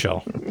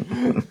Marshall.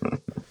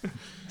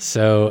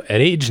 So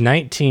at age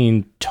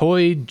 19,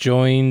 Toy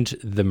joined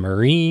the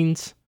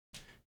Marines,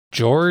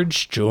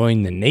 George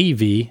joined the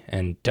Navy,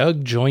 and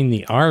Doug joined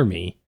the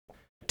Army.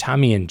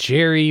 Tommy and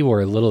Jerry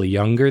were a little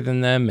younger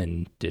than them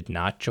and did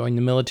not join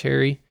the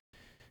military.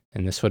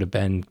 And this would have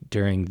been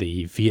during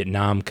the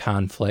Vietnam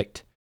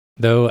conflict.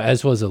 Though,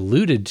 as was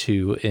alluded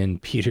to in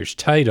Peter's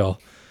title,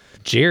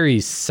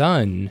 Jerry's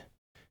son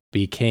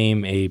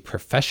became a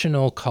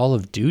professional Call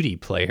of Duty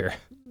player.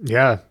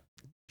 Yeah,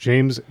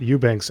 James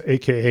Eubanks,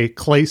 a.k.a.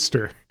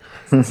 Clayster.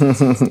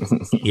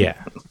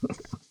 Yeah.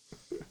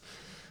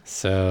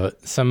 So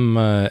some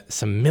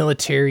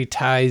military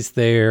ties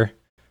there.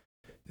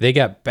 They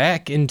got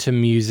back into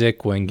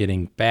music when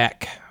getting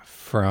back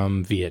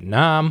from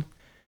Vietnam.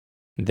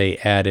 They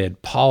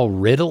added Paul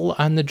Riddle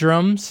on the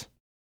drums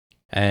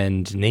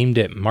and named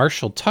it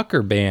Marshall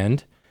Tucker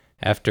Band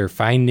after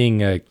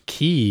finding a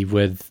key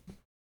with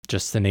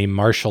just the name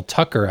Marshall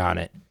Tucker on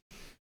it.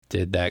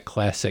 Did that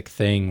classic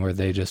thing where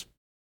they just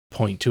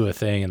point to a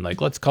thing and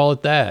like, let's call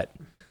it that.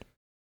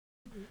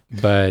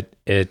 But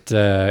it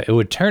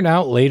would turn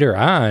out later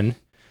on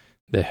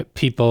that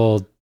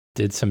people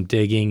did some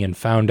digging and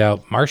found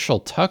out Marshall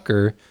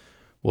Tucker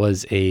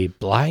was a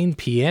blind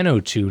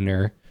piano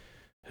tuner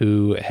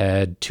who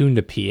had tuned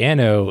a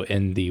piano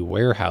in the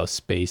warehouse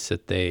space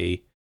that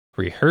they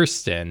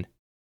rehearsed in,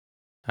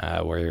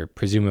 where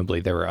presumably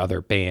there were other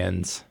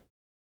bands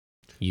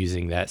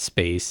using that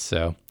space.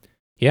 So,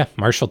 yeah,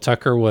 Marshall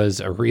Tucker was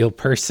a real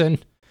person.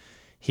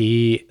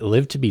 He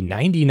lived to be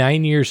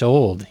 99 years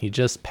old. He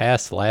just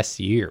passed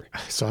last year.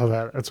 I saw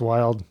that. That's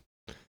wild.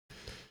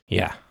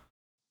 Yeah.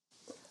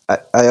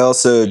 I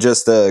also,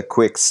 just a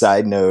quick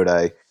side note,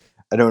 I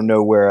don't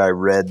know where I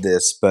read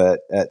this,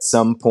 but at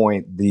some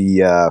point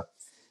the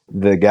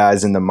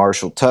guys in the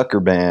Marshall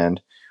Tucker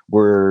Band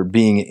were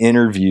being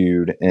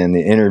interviewed, and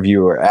the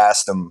interviewer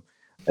asked them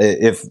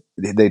if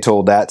they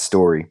told that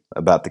story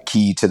about the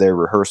key to their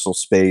rehearsal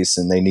space,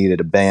 and they needed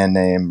a band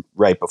name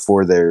right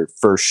before their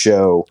first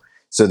show,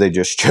 so they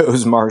just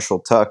chose Marshall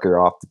Tucker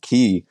off the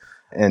key.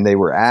 And they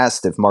were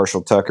asked if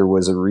Marshall Tucker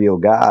was a real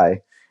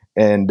guy,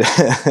 and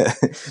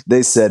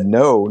they said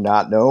no,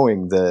 not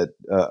knowing that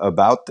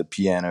about the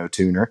piano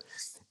tuner.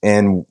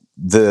 And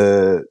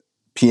the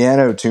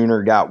piano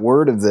tuner got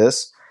word of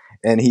this,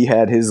 and he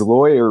had his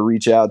lawyer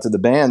reach out to the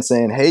band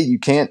saying, "Hey, you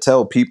can't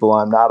tell people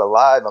I'm not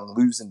alive. I'm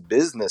losing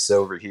business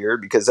over here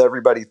because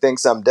everybody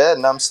thinks I'm dead,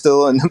 and I'm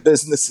still in the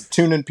business of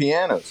tuning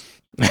pianos."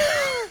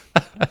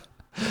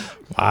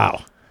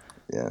 Wow.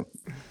 Yeah.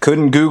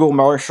 Couldn't Google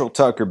Marshall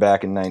Tucker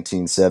back in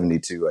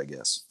 1972, I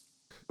guess.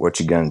 What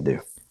you gonna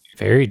do?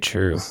 Very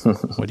true.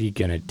 What are you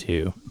going to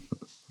do?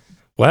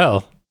 Well,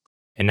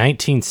 in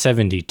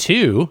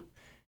 1972,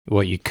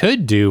 what you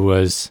could do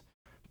was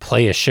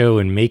play a show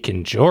in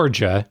Macon,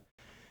 Georgia,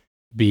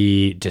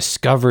 be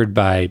discovered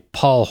by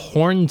Paul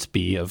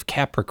Hornsby of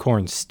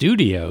Capricorn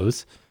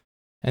Studios,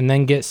 and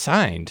then get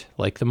signed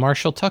like the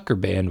Marshall Tucker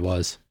Band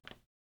was.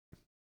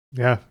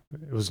 Yeah,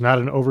 it was not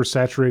an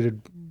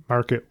oversaturated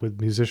market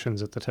with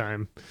musicians at the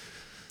time.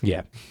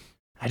 Yeah.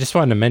 I just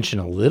wanted to mention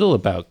a little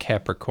about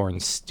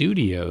Capricorn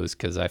Studios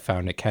because I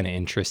found it kind of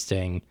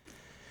interesting.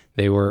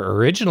 They were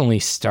originally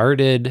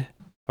started,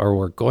 or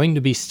were going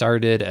to be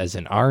started, as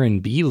an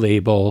R&B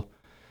label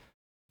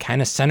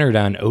kind of centered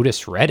on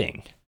Otis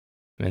Redding.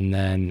 And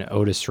then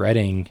Otis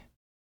Redding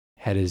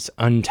had his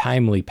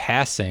untimely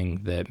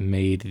passing that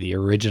made the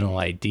original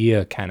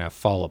idea kind of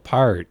fall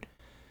apart.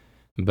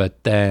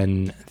 But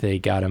then they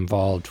got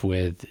involved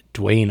with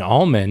Duane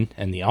Allman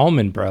and the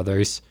Allman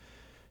Brothers,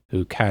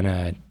 who kind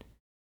of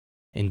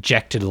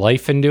injected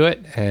life into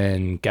it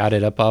and got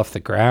it up off the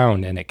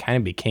ground, and it kind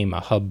of became a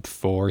hub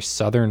for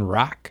Southern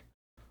rock.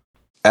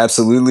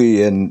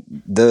 Absolutely. And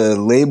the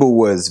label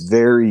was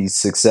very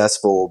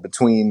successful.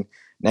 Between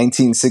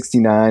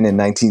 1969 and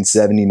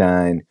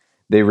 1979,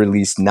 they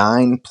released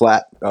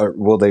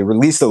they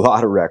released a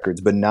lot of records,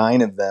 but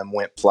 9 of them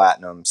went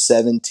platinum.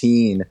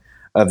 17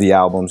 of the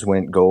albums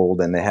went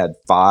gold, and they had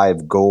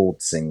 5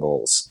 gold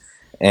singles.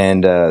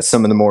 And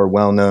some of the more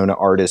well-known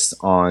artists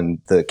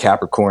on the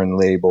Capricorn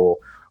label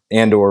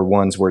and or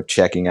ones worth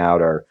checking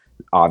out are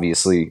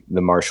obviously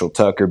the Marshall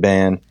Tucker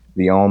Band,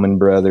 the Allman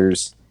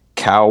Brothers,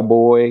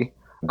 Cowboy,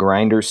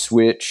 Grinder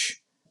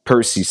Switch,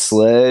 Percy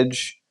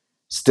Sledge,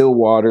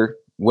 Stillwater,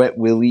 Wet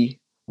Willie,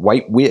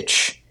 White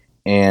Witch,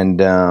 and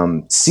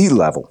Sea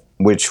Level,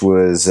 which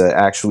was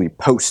actually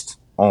post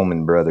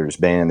Allman Brothers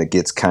band that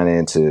gets kind of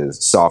into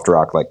soft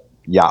rock, like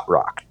yacht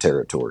rock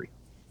territory.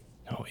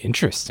 Oh,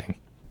 interesting.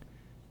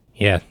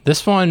 Yeah,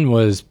 this one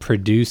was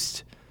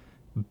produced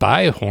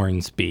by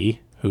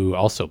Hornsby, who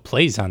also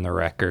plays on the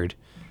record.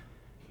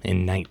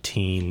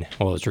 It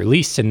was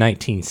released in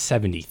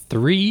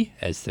 1973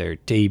 as their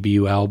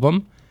debut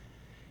album.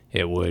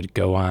 It would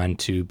go on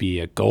to be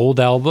a gold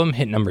album,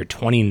 hit number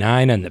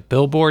 29 on the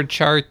Billboard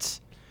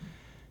charts.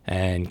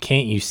 And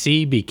Can't You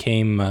See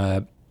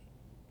became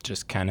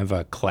just kind of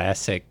a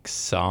classic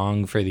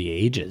song for the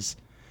ages.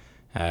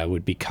 It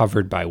would be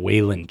covered by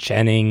Waylon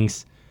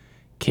Jennings,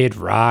 Kid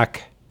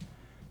Rock.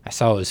 I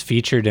saw it was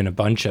featured in a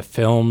bunch of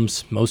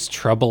films, most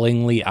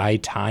troublingly, I,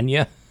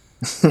 Tonya.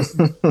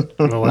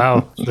 Oh,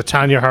 wow. The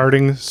Tanya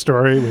Harding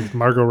story with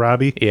Margot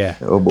Robbie. Yeah.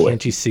 Oh, boy.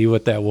 Can't you see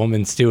what that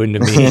woman's doing to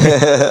me?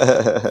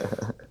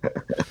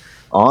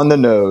 On the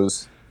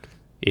nose.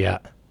 Yeah.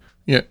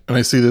 Yeah, and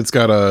I see that it's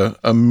got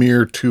a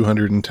mere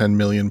 210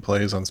 million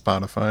plays on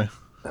Spotify.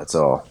 That's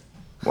all.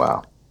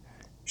 Wow.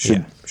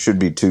 Should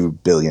be 2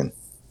 billion.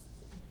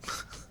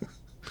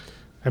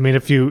 I mean,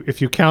 if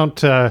you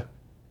count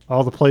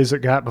all the plays it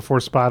got before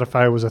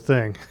Spotify was a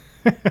thing,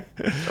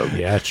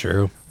 Yeah,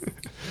 true.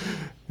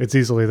 it's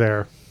easily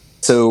there.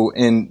 So,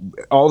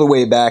 all the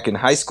way back in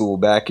high school,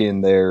 back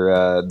in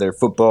their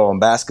football and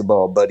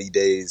basketball buddy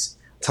days,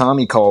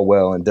 Tommy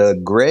Caldwell and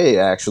Doug Gray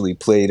actually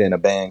played in a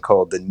band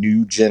called The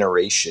New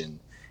Generation,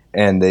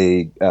 and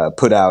they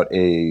put out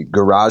a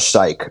Garage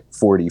Psych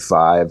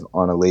 45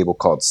 on a label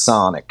called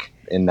Sonic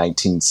in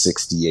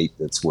 1968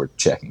 that's worth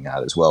checking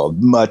out as well.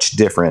 Much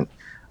different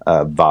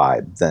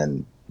vibe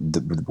than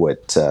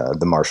what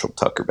the Marshall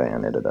Tucker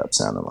Band ended up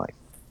sounding like.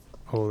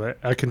 Oh,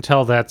 I can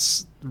tell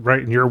that's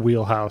right in your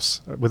wheelhouse.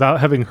 Without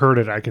having heard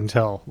it, I can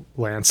tell,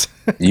 Lance.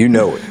 You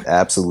know it,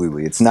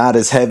 absolutely. It's not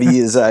as heavy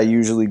as I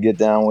usually get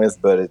down with,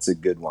 but it's a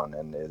good one,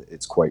 and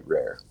it's quite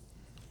rare.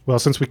 Well,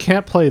 since we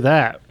can't play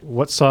that,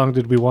 what song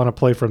did we want to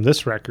play from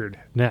this record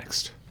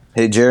next?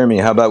 Hey, Jeremy,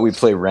 how about we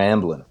play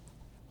Ramblin'?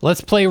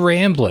 Let's play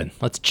Ramblin'.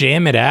 Let's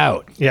jam it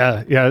out.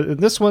 Yeah.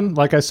 This one,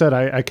 like I said,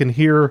 I can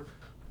hear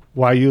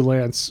why you,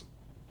 Lance,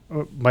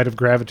 might have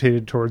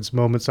gravitated towards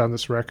moments on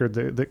this record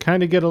that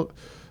kind of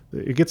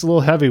it gets a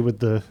little heavy with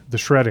the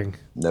shredding.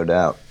 No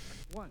doubt.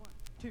 1,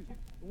 2,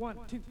 1,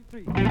 2,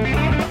 3.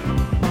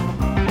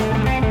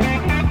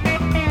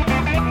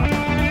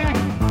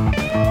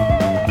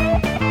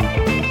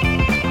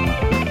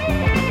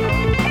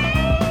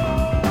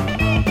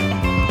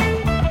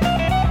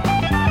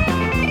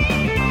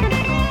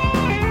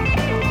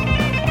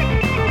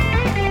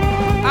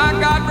 I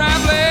got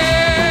rambling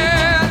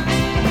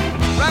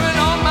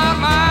on my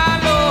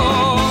mind,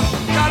 Lord.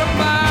 Gotta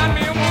find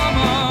me a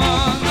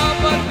woman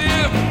of a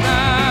different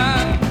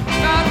kind.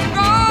 Not to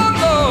go,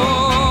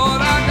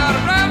 Lord. I got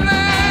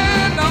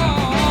rambling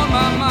on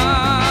my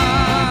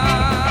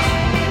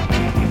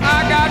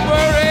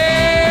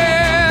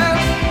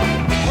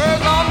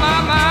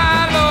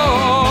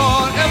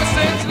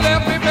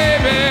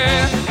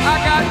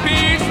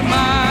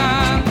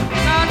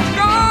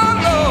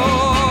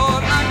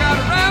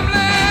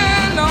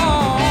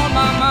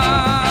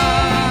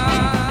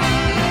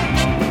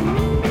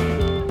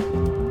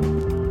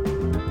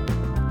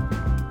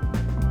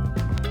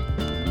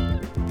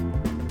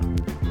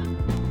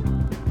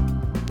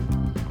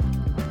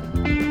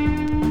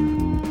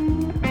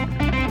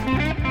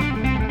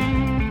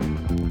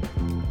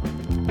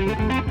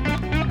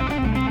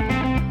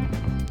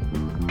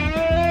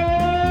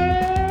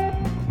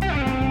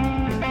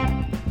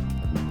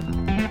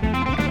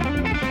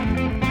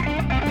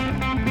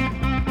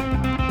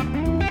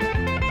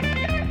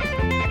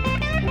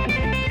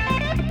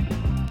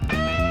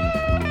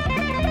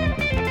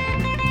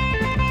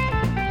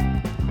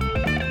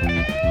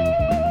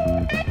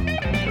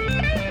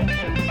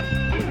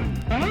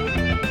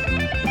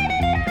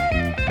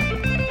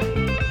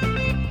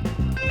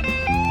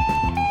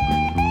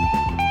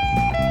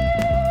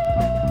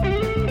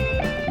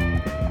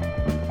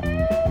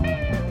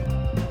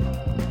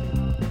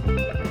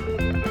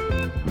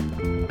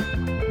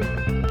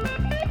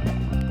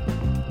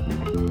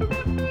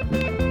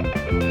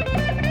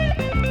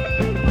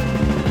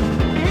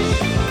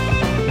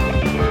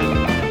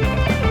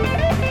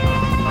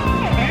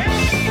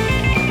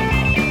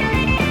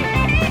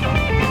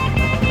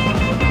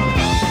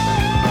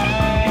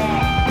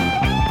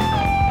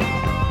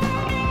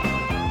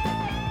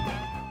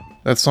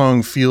That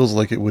song feels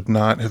like it would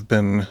not have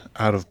been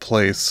out of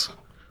place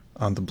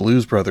on the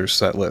Blues Brothers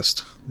set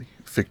list, the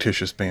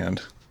fictitious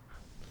band.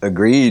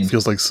 Agreed.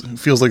 Feels like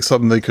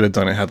something they could have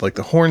done. It had like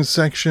the horn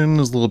section,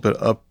 was a little bit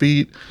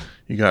upbeat.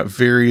 You got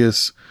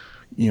various,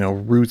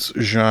 roots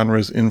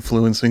genres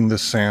influencing the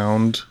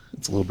sound.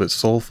 It's a little bit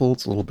soulful.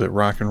 It's a little bit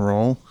rock and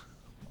roll.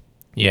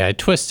 Yeah, I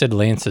twisted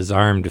Lance's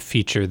arm to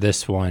feature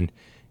this one.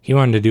 He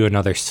wanted to do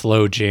another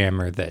slow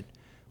jammer that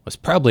was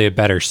probably a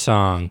better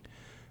song,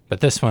 but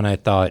this one I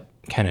thought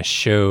kind of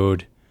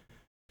showed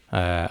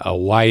a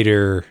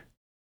wider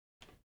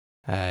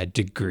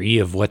degree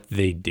of what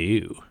they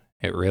do.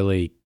 It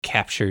really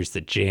captures the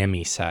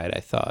jammy side,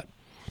 I thought.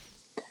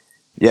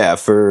 Yeah,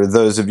 for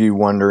those of you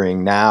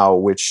wondering now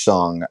which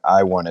song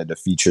I wanted to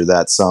feature,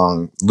 that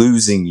song,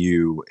 Losing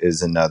You,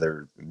 is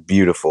another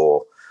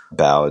beautiful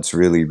ballad. It's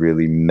really,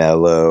 really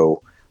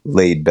mellow,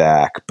 laid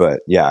back.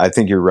 But yeah, I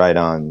think you're right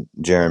on,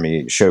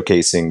 Jeremy.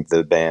 Showcasing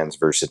the band's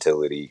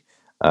versatility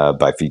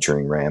by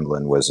featuring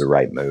Ramblin' was the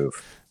right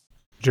move.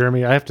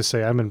 Jeremy, I have to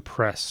say I'm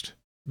impressed.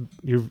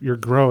 You're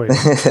growing,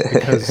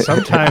 because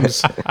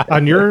sometimes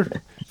on your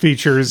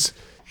features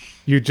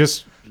you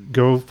just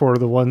go for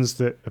the ones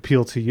that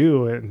appeal to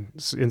you, and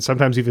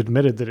sometimes you've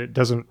admitted that it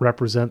doesn't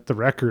represent the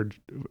record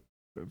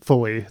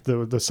fully,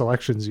 the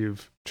selections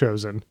you've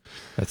chosen.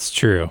 That's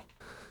true.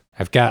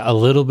 I've got a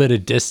little bit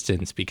of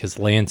distance because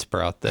Lance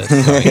brought this.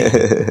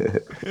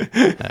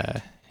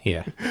 So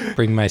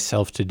bring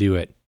myself to do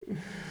it.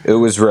 It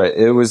was right.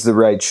 It was the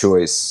right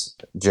choice,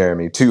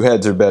 Jeremy. Two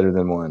heads are better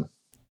than one.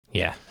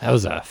 Yeah, that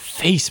was a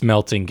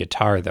face-melting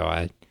guitar, though.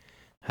 I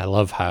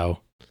love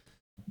how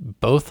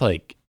both,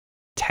 like,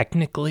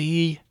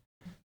 technically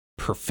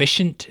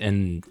proficient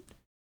and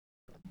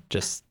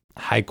just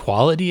high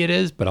quality it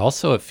is, but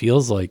also it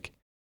feels like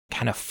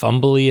kind of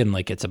fumbly and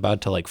like it's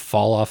about to like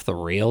fall off the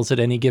rails at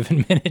any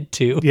given minute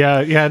too.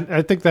 Yeah.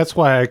 I think that's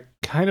why I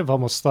kind of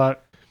almost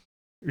thought,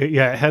 it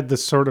had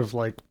this sort of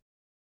like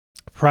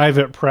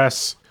private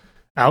press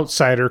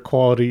outsider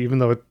quality, even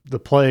though the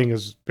playing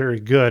is very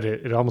good.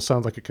 It almost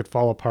sounds like it could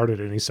fall apart at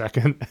any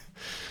second.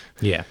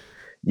 Yeah.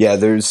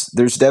 There's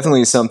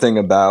definitely something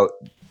about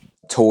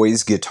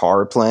Toy's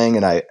guitar playing,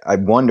 and I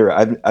wonder,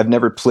 I've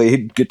never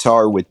played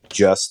guitar with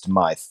just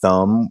my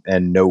thumb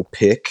and no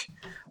pick.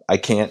 I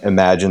can't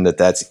imagine that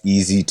that's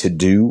easy to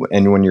do,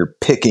 and when you're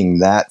picking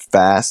that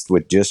fast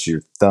with just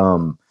your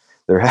thumb,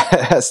 there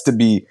has to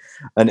be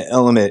an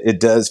element.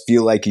 It does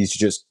feel like he's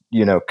just,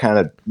 kind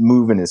of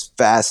moving as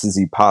fast as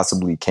he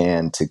possibly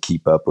can to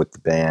keep up with the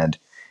band,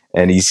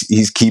 and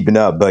he's keeping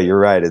up. But you're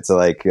right, it's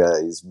like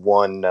he's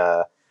one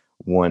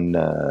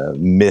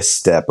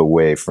misstep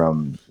away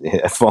from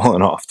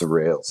falling off the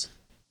rails.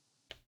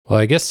 Well,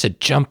 I guess to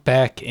jump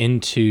back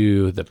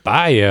into the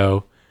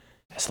bio,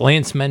 as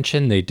Lance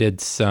mentioned, they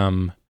did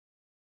some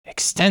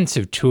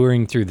extensive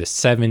touring through the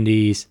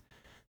 70s.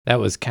 That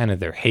was kind of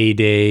their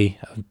heyday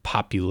of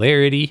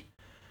popularity.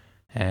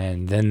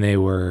 And then they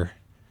were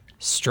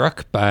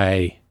struck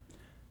by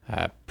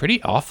a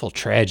pretty awful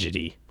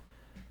tragedy.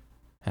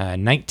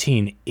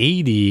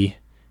 1980,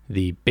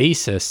 the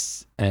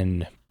bassist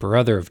and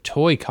brother of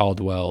Toy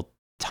Caldwell,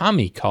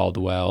 Tommy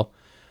Caldwell,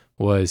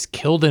 was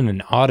killed in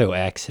an auto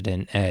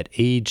accident at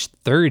age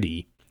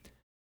 30.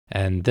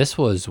 And this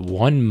was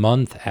 1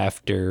 month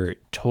after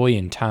Toy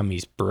and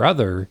Tommy's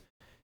brother,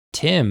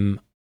 Tim,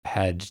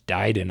 had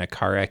died in a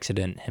car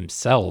accident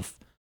himself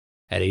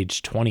at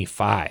age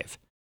 25.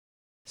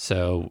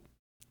 So,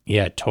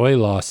 yeah, Toy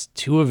lost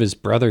two of his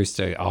brothers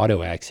to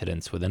auto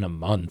accidents within a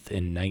month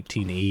in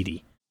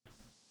 1980.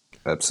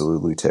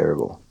 Absolutely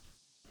terrible.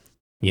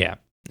 Yeah.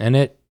 And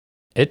it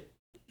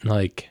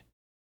like,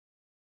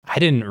 I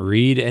didn't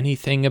read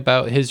anything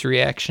about his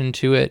reaction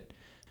to it,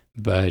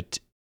 but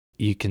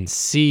you can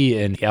see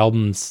in the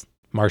albums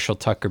Marshall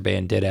Tucker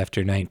Band did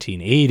after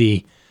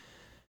 1980,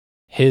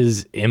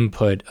 his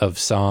input of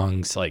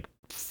songs like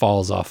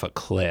falls off a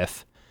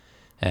cliff,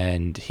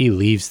 and he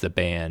leaves the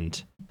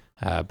band.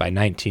 By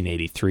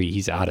 1983,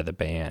 he's out of the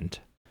band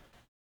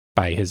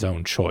by his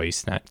own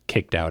choice, not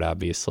kicked out,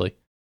 obviously.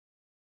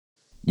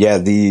 Yeah,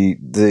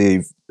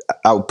 the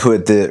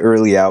output, the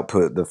early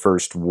output, the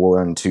first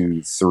 1,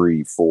 2,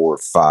 3, 4,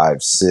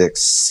 5,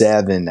 6,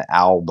 7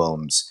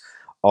 albums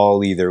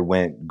all either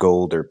went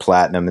gold or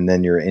platinum, and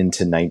then you're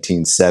into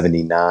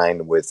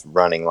 1979 with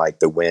Running Like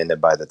the Wind,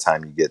 and by the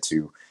time you get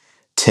to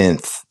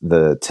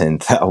the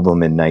 10th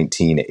album in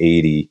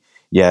 1980,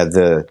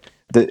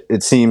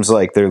 it seems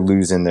like they're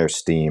losing their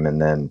steam.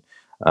 And then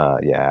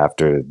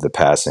after the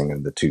passing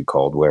of the two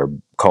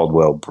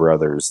Caldwell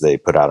brothers, they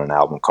put out an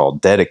album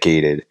called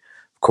Dedicated,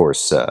 of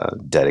course,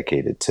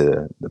 dedicated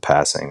to the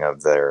passing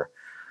of their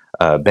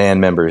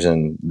band members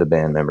and the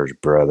band member's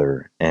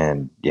brother.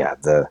 And yeah,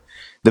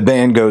 the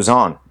band goes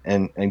on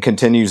and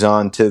continues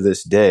on to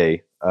this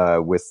day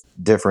with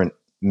different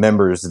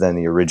members than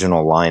the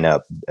original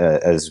lineup,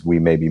 as we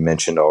maybe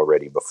mentioned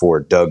already before.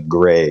 Doug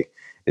Gray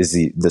is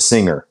the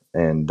singer,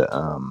 and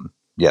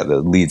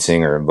the lead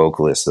singer and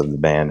vocalist of the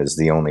band is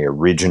the only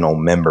original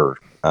member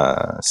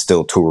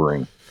still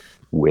touring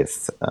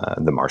with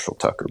the Marshall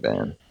Tucker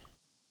Band.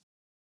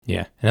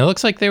 Yeah, and it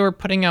looks like they were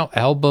putting out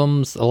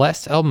albums. The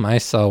last album I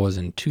saw was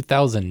in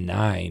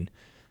 2009.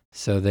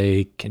 So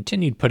they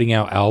continued putting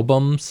out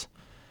albums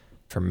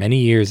for many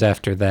years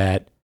after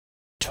that.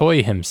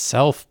 Toy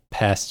himself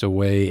passed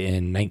away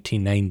in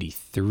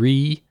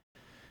 1993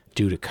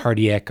 due to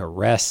cardiac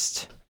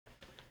arrest.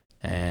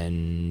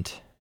 And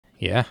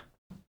yeah.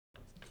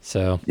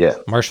 So Yeah.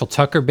 Marshall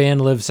Tucker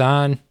Band lives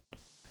on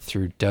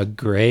through Doug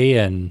Gray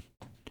and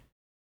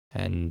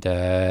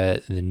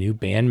the new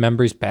band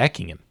members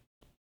backing him.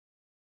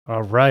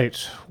 All right.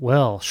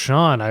 Well,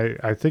 Sean,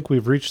 I think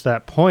we've reached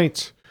that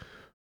point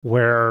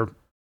where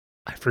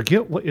I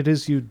forget what it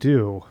is you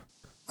do.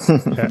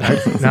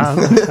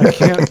 I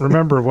can't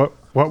remember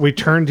what we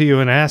turn to you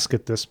and ask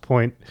at this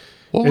point.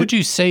 What would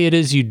you say it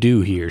is you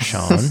do here,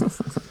 Sean?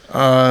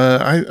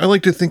 I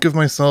like to think of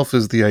myself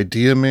as the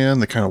idea man,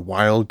 the kind of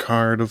wild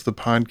card of the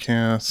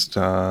podcast.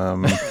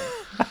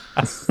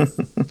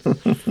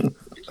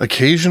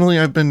 Occasionally,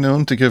 I've been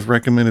known to give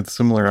recommended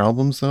similar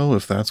albums, though,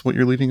 if that's what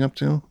you're leading up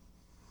to.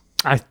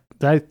 I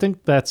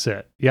think that's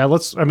it. Yeah,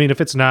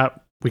 if it's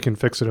not, we can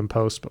fix it in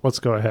post, but let's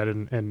go ahead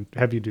and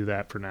have you do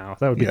that for now.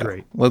 That would be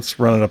great. Let's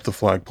run it up the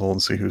flagpole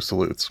and see who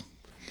salutes.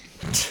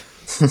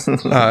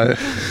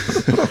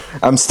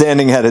 I'm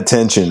standing at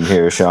attention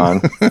here, Sean.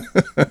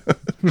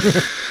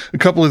 A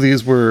couple of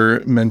these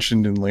were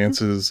mentioned in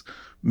Lance's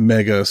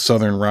mega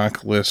Southern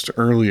rock list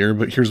earlier,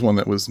 but here's one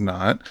that was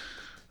not.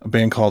 A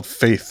band called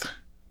Faith.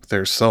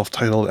 Their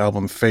self-titled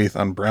album Faith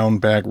on Brown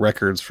Bag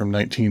Records from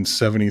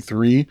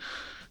 1973.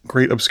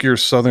 Great obscure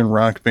Southern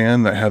rock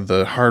band that had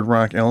the hard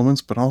rock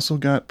elements, but also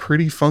got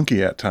pretty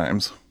funky at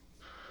times.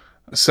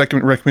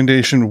 Second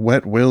recommendation,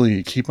 Wet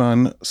Willie, Keep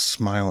On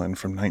Smilin'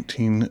 from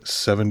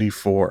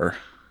 1974,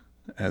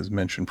 as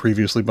mentioned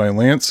previously by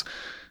Lance,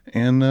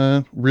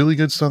 and really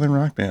good Southern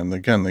rock band.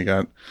 Again,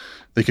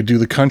 they could do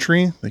the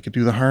country, they could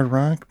do the hard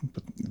rock,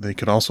 but they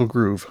could also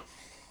groove.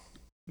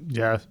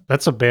 Yeah,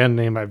 that's a band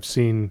name I've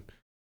seen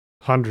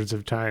hundreds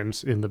of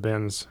times in the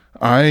bins.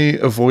 I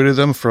avoided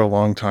them for a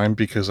long time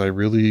because I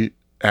really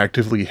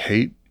actively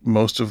hate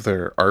most of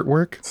their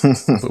artwork.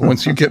 But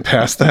once you get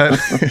past that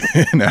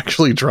and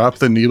actually drop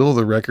the needle,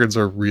 the records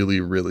are really,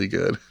 really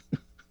good.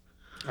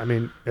 I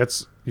mean,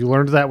 you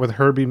learned that with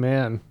Herbie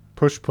Mann.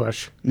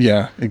 Push.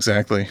 Yeah,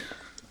 exactly.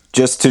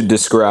 Just to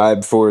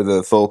describe for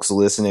the folks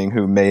listening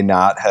who may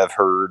not have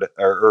heard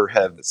or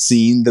have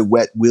seen the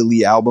Wet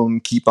Willie album,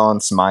 Keep On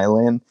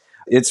Smilin',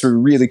 it's a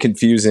really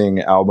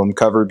confusing album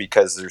cover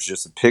because there's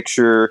just a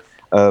picture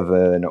of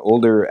an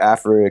older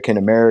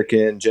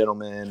African-American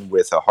gentleman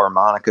with a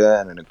harmonica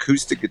and an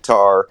acoustic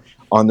guitar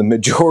on the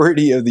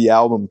majority of the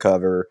album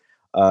cover.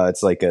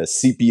 It's like a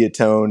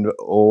sepia-toned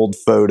old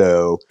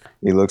photo.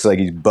 He looks like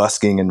he's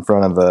busking in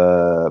front of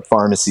a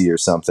pharmacy or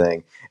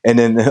something. And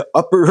in the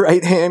upper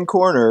right-hand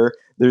corner,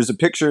 there's a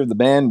picture of the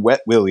band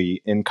Wet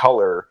Willie in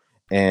color,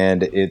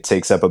 and it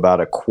takes up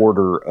about a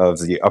quarter of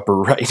the upper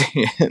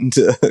right-hand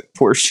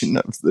portion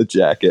of the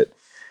jacket.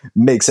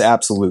 Makes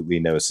absolutely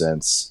no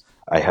sense.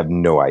 I have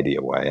no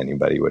idea why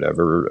anybody would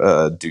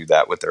ever do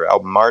that with their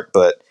album art,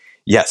 but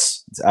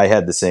yes, I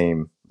had the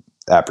same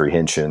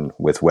apprehension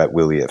with Wet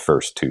Willie at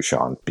first too,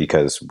 Sean,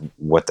 because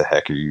what the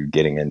heck are you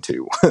getting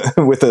into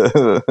with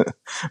a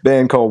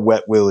band called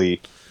Wet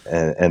Willie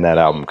and that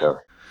album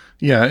cover?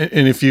 Yeah,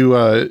 and if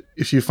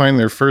you find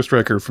their first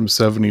record from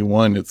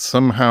 1971, it's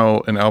somehow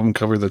an album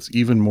cover that's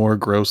even more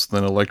gross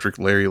than Electric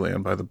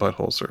Larryland by the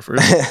Butthole Surfers.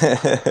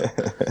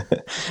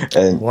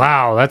 And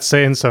wow, that's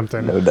saying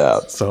something. no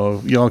doubt.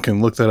 So y'all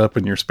can look that up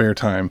in your spare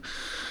time.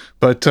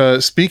 But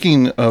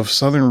speaking of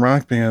Southern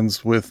rock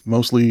bands with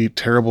mostly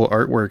terrible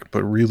artwork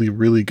but really,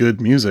 really good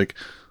music,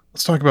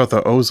 let's talk about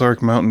the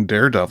Ozark Mountain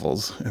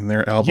Daredevils and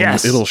their album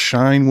Yes. It'll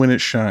Shine When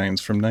It Shines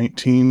from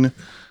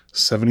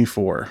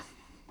 1974.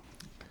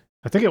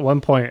 I think at one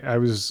point I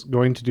was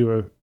going to do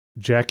a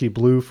Jackie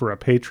Blue for a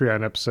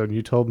Patreon episode, and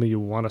you told me you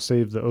want to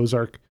save the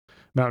Ozark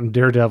Mountain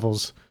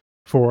Daredevils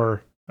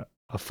for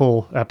a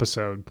full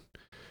episode.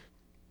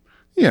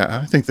 Yeah,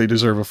 I think they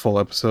deserve a full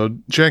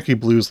episode. Jackie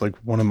Blue's like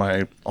one of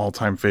my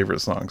all-time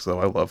favorite songs, though.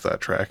 I love that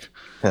track.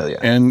 Hell yeah.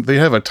 And they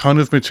have a ton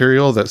of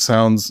material that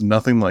sounds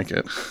nothing like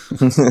it.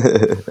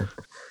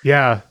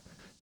 Yeah.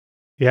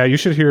 Yeah, you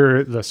should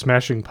hear the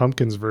Smashing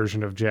Pumpkins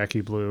version of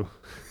Jackie Blue.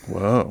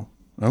 Whoa.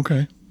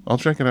 Okay. I'll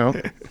check it out.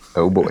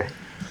 Oh boy.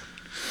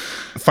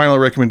 Final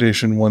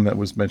recommendation, one that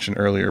was mentioned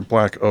earlier,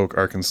 Black Oak,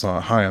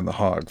 Arkansas, High on the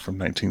Hog from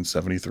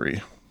 1973.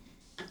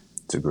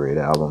 It's a great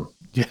album.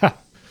 Yeah.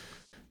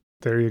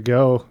 There you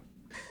go.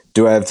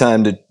 Do I have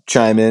time to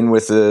chime in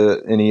with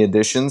any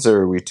additions,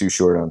 or are we too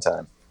short on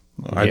time?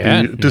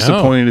 I'd be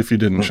disappointed if you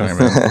didn't chime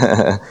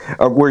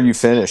in. Were you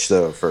finished,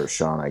 though, first,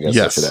 Sean? I guess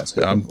I should Yes,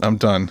 ask. I'm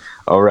done.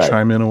 All right.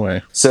 Chime in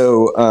away.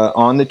 So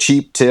on the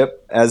cheap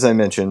tip, as I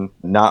mentioned,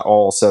 not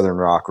all Southern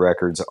rock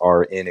records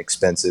are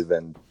inexpensive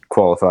and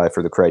qualify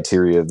for the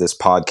criteria of this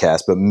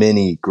podcast, but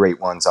many great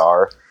ones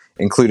are,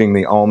 including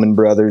the Allman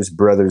Brothers,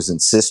 Brothers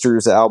and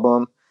Sisters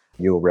album.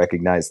 You'll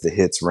recognize the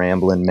hits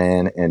Ramblin'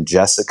 Man and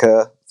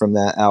Jessica from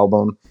that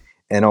album.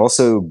 And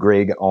also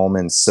Greg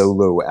Allman's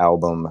solo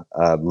album,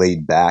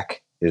 Laid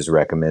Back, is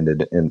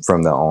recommended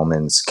from the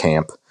Allman's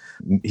camp.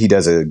 He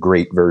does a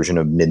great version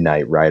of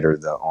Midnight Rider,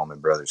 the Allman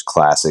Brothers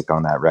classic,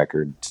 on that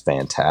record. It's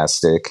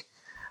fantastic.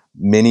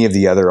 Many of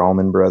the other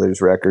Allman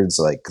Brothers records,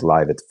 like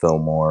Live at the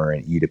Fillmore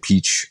and Eat a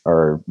Peach,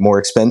 are more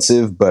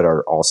expensive, but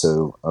are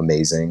also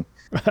amazing.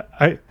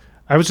 I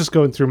was just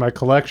going through my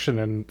collection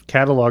and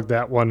cataloged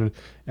that one,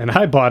 and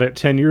I bought it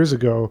 10 years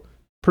ago.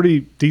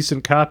 Pretty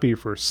decent copy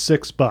for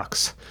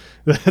 $6.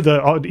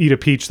 The Eat a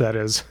Peach, that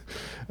is.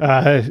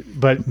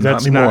 But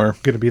that's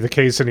not going to be the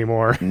case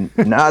anymore.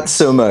 Not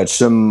so much.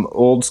 Some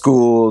old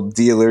school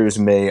dealers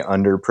may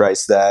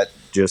underprice that,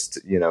 just,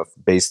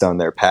 based on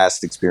their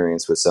past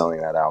experience with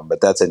selling that album.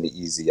 But that's an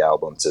easy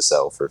album to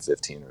sell for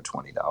 $15 or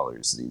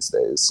 $20 these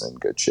days in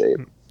good shape.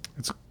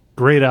 It's a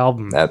great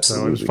album.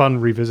 Absolutely. So it was fun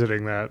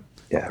revisiting that.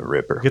 Yeah,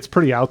 ripper. It's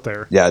pretty out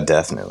there. Yeah,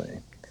 definitely.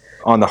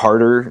 On the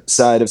harder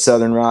side of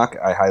Southern rock,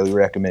 I highly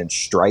recommend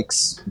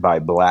Strikes by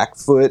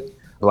Blackfoot.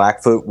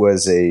 Blackfoot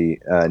was a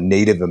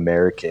Native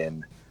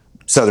American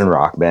Southern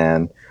rock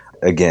band.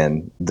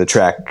 Again, the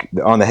track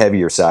on the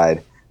heavier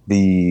side,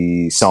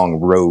 the song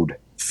Road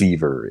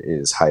Fever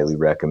is highly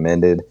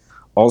recommended.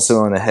 Also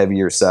on the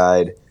heavier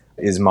side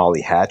is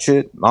Molly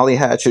Hatchet. Molly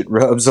Hatchet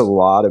rubs a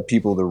lot of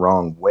people the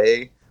wrong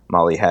way.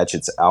 Molly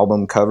Hatchet's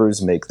album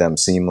covers make them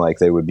seem like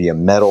they would be a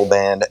metal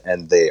band,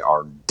 and they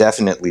are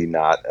definitely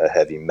not a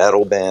heavy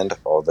metal band,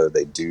 although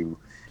they do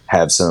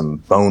have some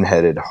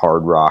boneheaded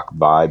hard rock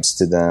vibes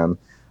to them.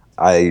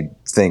 I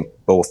think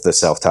both the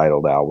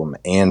self-titled album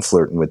and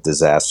Flirtin' with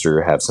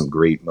Disaster have some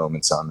great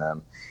moments on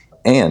them.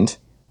 And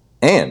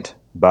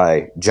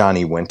by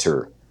Johnny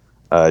Winter.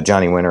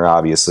 Johnny Winter,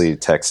 obviously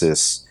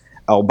Texas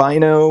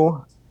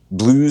albino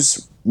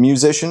blues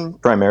musician,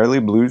 primarily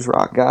blues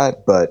rock guy,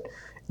 but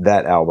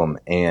that album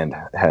and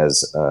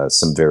has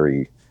some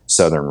very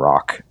Southern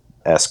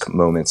rock-esque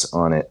moments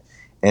on it.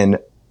 And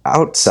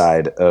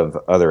outside of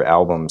other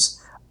albums,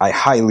 I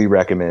highly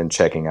recommend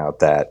checking out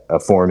that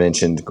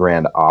aforementioned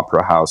Grand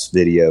Opera House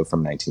video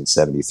from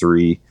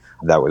 1973.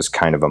 That was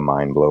kind of a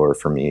mind blower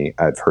for me.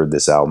 I've heard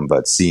this album,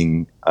 but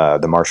seeing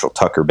the Marshall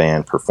Tucker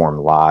Band perform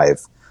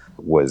live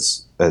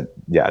was,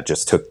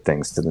 just took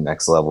things to the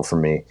next level for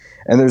me.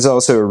 And there's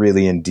also a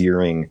really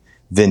endearing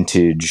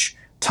vintage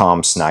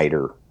Tom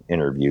Snyder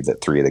interview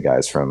that three of the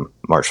guys from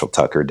Marshall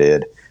Tucker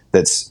did.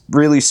 That's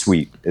really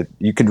sweet.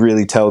 You could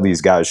really tell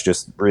these guys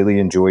just really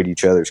enjoyed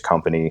each other's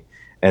company.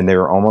 And they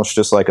were almost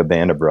just like a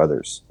band of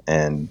brothers,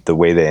 and the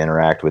way they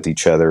interact with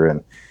each other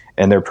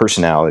and their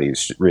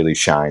personalities really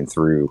shine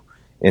through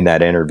in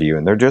that interview.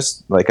 And they're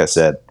just, like I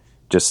said,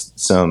 just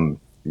some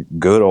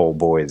good old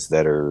boys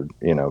that are,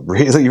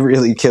 really,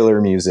 really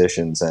killer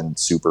musicians and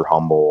super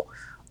humble,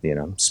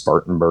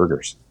 Spartan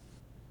burgers.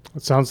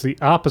 It sounds the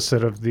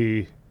opposite of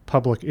the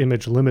Public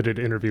Image Limited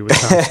interview with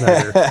Tom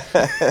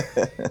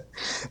Snyder.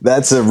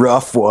 That's a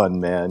rough one,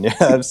 man. Yeah,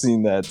 I've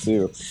seen that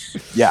too.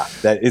 Yeah,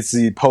 it's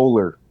the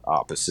polar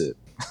opposite.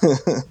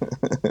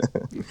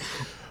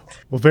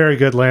 Well, very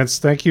good, Lance.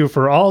 Thank you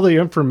for all the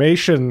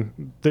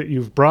information that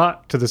you've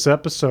brought to this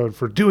episode,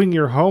 for doing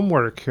your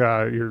homework.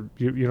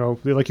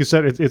 Like you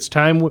said, it's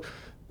time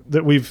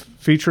that we've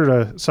featured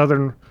a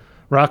Southern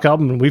rock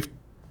album, and we've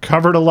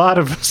covered a lot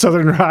of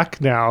Southern rock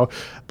now.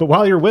 But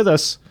while you're with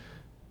us,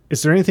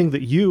 is there anything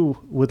that you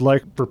would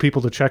like for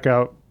people to check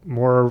out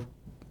more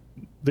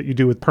that you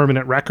do with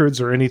Permanent Records,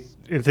 or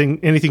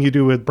anything you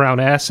do with Brown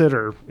Acid,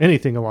 or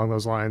anything along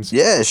those lines?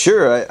 Yeah,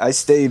 sure. I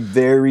stay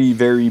very,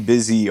 very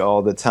busy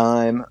all the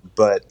time.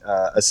 But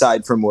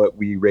aside from what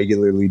we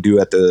regularly do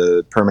at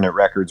the Permanent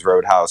Records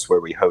Roadhouse, where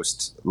we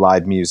host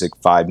live music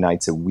 5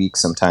 nights a week,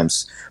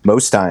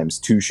 most times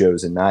 2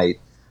 shows a night,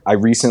 I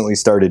recently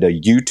started a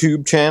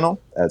YouTube channel.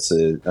 That's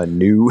a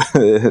new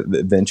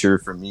venture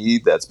for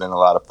me. That's been a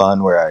lot of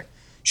fun, where I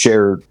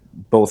share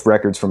both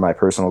records from my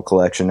personal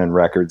collection and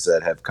records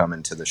that have come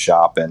into the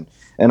shop, and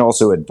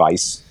also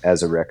advice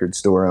as a record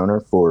store owner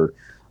for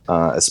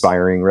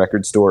aspiring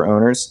record store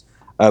owners.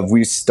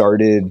 We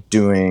started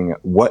doing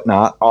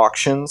Whatnot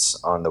auctions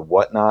on the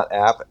Whatnot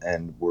app,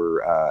 and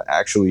we're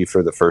actually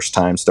for the first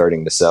time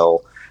starting to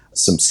sell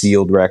some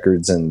sealed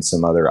records and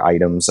some other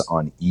items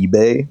on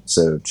eBay.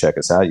 So check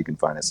us out. You can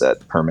find us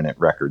at Permanent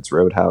Records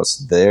Roadhouse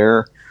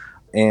there.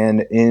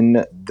 And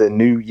in the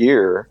new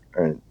year,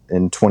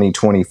 in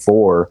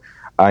 2024,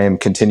 I am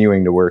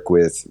continuing to work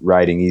with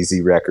Riding Easy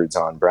Records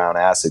on Brown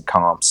Acid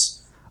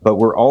comps, but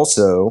we're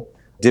also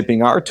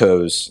dipping our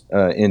toes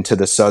into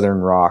the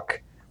Southern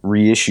Rock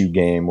reissue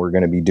game. We're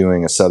going to be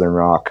doing a Southern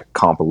Rock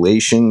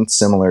compilation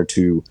similar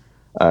to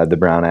the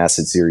Brown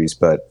Acid series,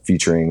 but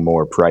featuring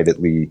more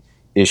privately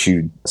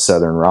issued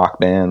Southern rock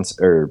bands,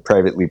 or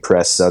privately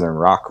pressed Southern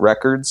rock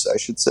records, I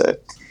should say.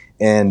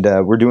 And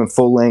we're doing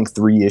full-length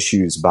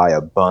reissues by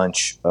a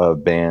bunch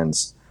of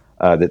bands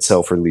that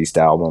self-released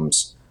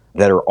albums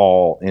that are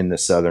all in the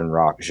Southern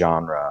rock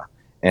genre.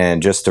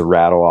 And just to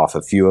rattle off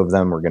a few of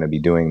them, we're going to be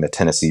doing the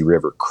Tennessee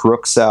River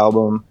Crooks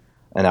album,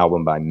 an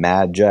album by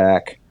Mad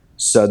Jack,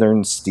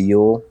 Southern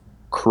Steel,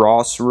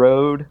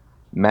 Crossroad,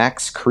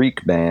 Max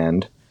Creek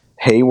Band,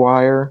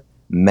 Haywire,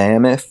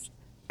 Mammoth,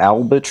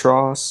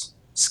 Albatross,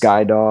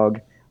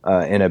 Skydog,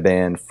 and a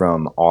band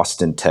from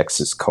Austin,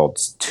 Texas called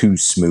Too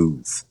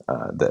Smooth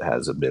that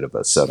has a bit of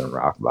a southern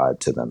rock vibe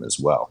to them as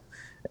well.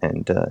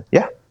 And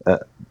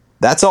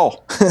that's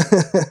all.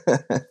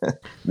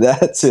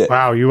 That's it.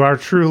 Wow, you're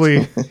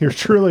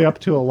truly up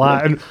to a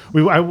lot. And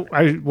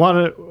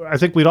I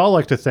think we'd all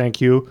like to thank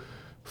you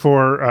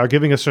for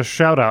giving us a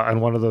shout out on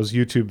one of those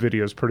YouTube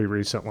videos pretty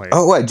recently.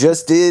 Oh, I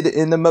just did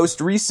in the most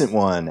recent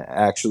one,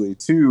 actually,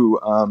 too.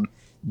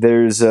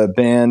 There's a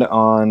band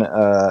on,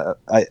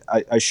 I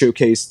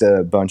showcased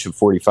a bunch of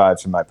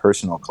 45s from my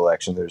personal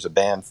collection. There's a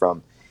band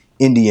from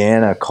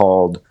Indiana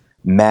called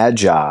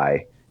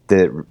Magi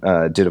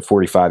that did a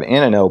 45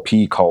 and an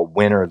LP called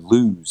Win or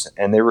Lose.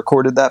 And they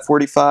recorded that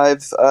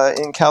 45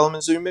 in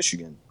Kalamazoo,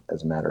 Michigan,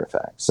 as a matter of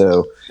fact.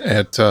 So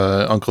At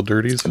Uncle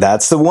Dirty's?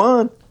 that's the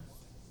one.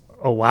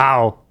 Oh,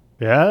 wow.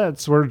 Yeah,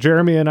 that's where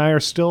Jeremy and I are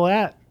still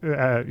at.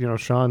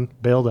 Sean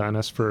bailed on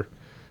us for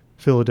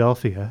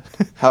Philadelphia.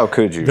 How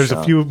could you, There's Sean?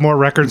 a few more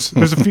records.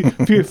 There's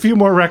a few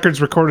more records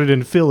recorded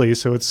in Philly,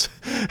 so it's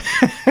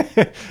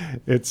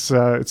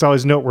it's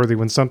always noteworthy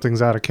when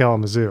something's out of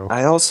Kalamazoo.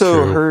 I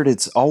also True. heard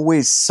it's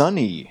always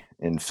sunny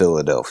in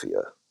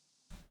Philadelphia.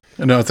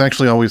 No, it's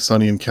actually always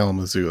sunny in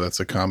Kalamazoo. That's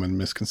a common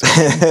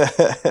misconception.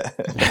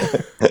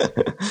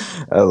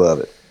 I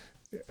love it.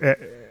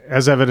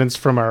 As evidenced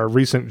from our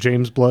recent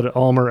James Blood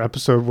Ulmer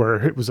episode where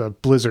it was a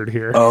blizzard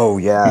here. Oh,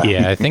 yeah.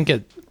 Yeah, I think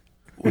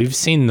we've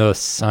seen the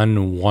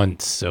sun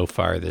once so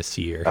far this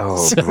year. Oh,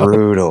 So,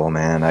 brutal,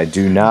 man. I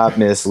do not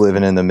miss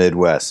living in the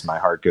Midwest. My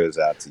heart goes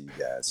out to you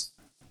guys.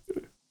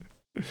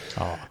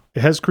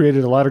 It has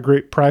created a lot of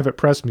great private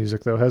press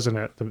music, though, hasn't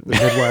it? The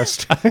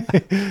Midwest.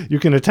 You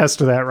can attest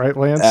to that, right,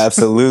 Lance?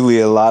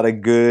 Absolutely. A lot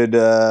of good,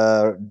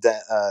 a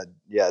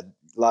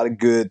lot of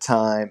good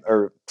time,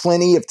 or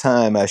plenty of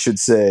time, I should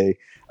say,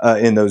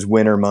 in those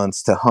winter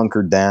months to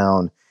hunker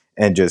down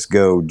and just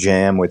go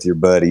jam with your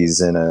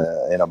buddies in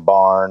a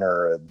barn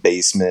or a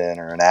basement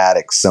or an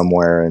attic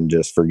somewhere and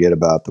just forget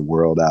about the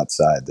world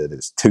outside that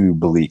is too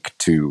bleak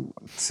to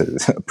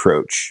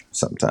approach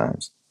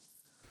sometimes.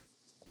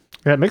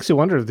 Yeah, it makes you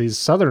wonder if these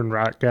Southern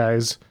rock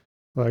guys,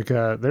 like,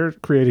 they're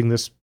creating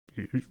this.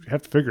 You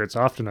have to figure it's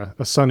often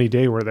a sunny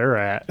day where they're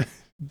at.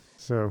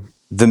 So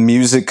The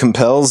music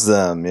compels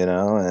them,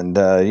 and,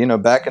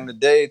 back in the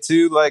day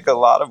too, like a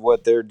lot of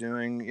what they're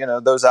doing,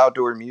 those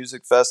outdoor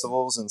music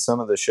festivals and some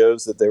of the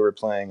shows that they were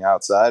playing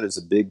outside is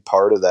a big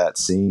part of that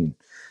scene.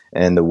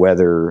 And the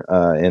weather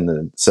in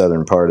the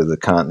southern part of the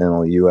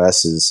continental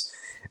U.S.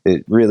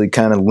 it really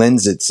kind of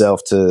lends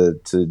itself to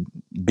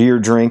beer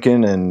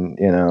drinking and,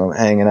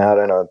 hanging out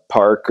in a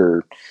park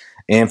or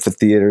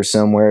amphitheater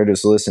somewhere,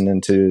 just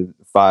listening to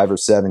 5 or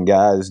 7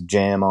 guys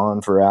jam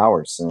on for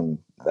hours. And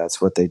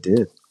that's what they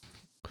did.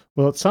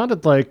 well, it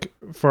sounded like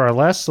for our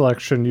last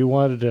selection, you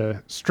wanted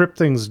to strip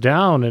things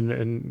down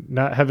and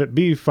not have it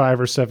be 5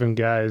 or 7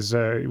 guys.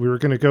 We were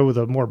going to go with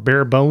a more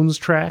bare bones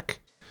track.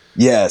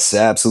 Yes,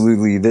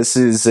 absolutely. This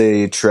is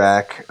a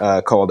track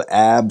called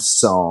Ab's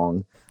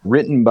Song,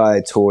 written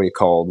by Toy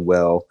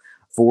Caldwell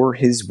for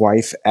his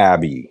wife,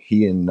 Abby.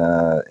 He and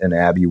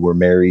Abby were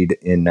married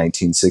in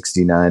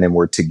 1969 and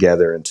were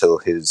together until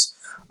his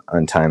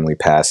untimely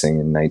passing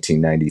in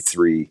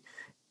 1993.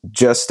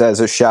 Just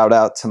as a shout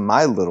out to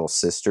my little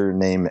sister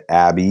named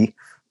Abby,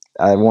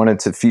 I wanted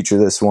to feature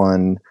this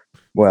one,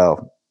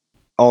 well,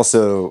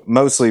 also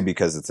mostly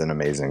because it's an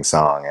amazing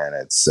song and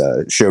it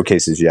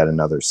showcases yet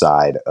another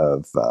side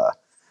of the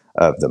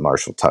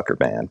Marshall Tucker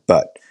Band.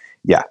 But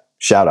yeah,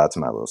 shout out to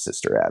my little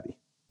sister, Abby.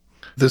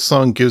 This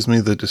song gives me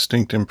the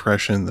distinct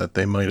impression that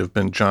they might have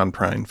been John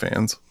Prine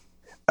fans.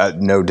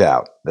 No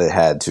doubt. They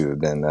had to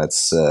have been.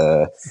 That's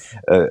a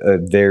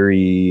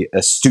very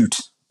astute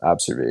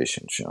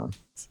observation, Sean.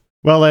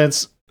 Well,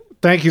 Lance,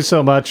 thank you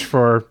so much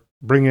for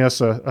bringing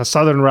us a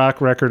Southern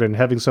rock record and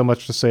having so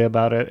much to say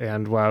about it.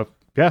 And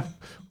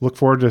look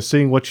forward to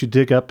seeing what you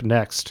dig up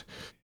next.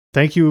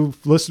 Thank you,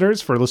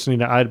 listeners, for listening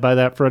to I'd Buy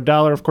That for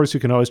 $1. Of course, you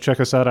can always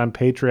check us out on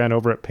Patreon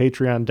over at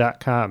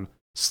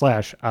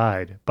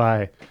patreon.com/I'd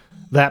Buy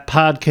That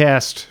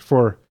podcast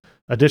for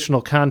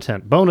additional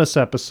content, bonus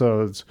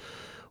episodes.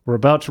 We're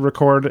about to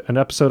record an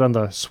episode on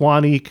the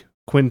Swanee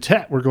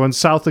Quintet. We're going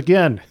south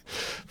again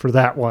for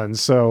that one,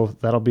 so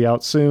that'll be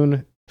out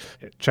soon.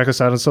 Check us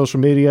out on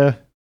social media,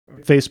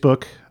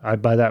 Facebook,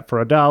 I'd Buy That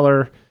for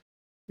 $1,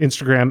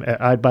 Instagram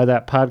at I'd Buy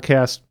That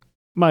podcast.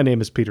 My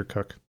name is Peter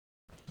Cook.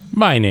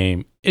 my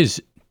name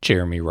is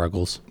Jeremy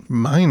Ruggles.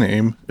 My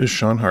name is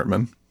Sean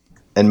Hartman.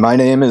 And my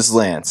name is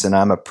Lance, and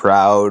I'm a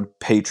proud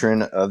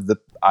patron of the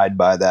I'd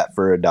Buy That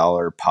for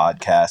 $1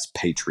 podcast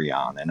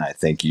Patreon, and I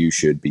think you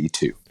should be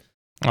too.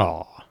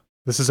 Oh,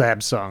 This is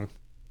Ab's Song.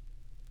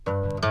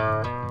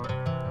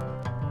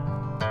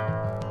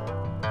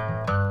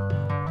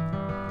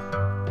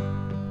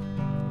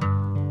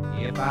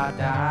 If I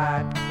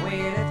died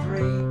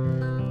 23,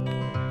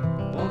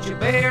 won't you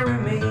bury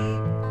me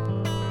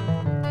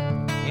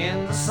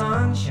in the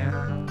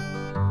sunshine?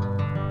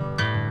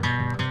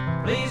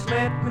 Please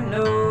let me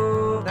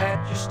know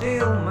that you're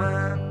still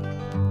mine.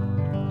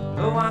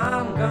 though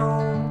I'm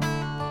gone,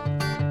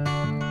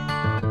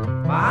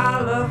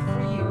 my love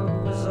for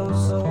you is oh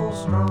so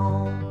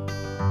strong.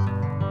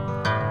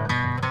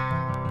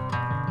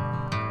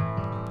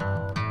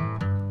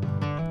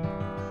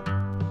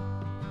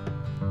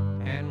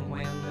 And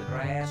when the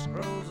grass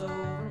grows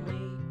old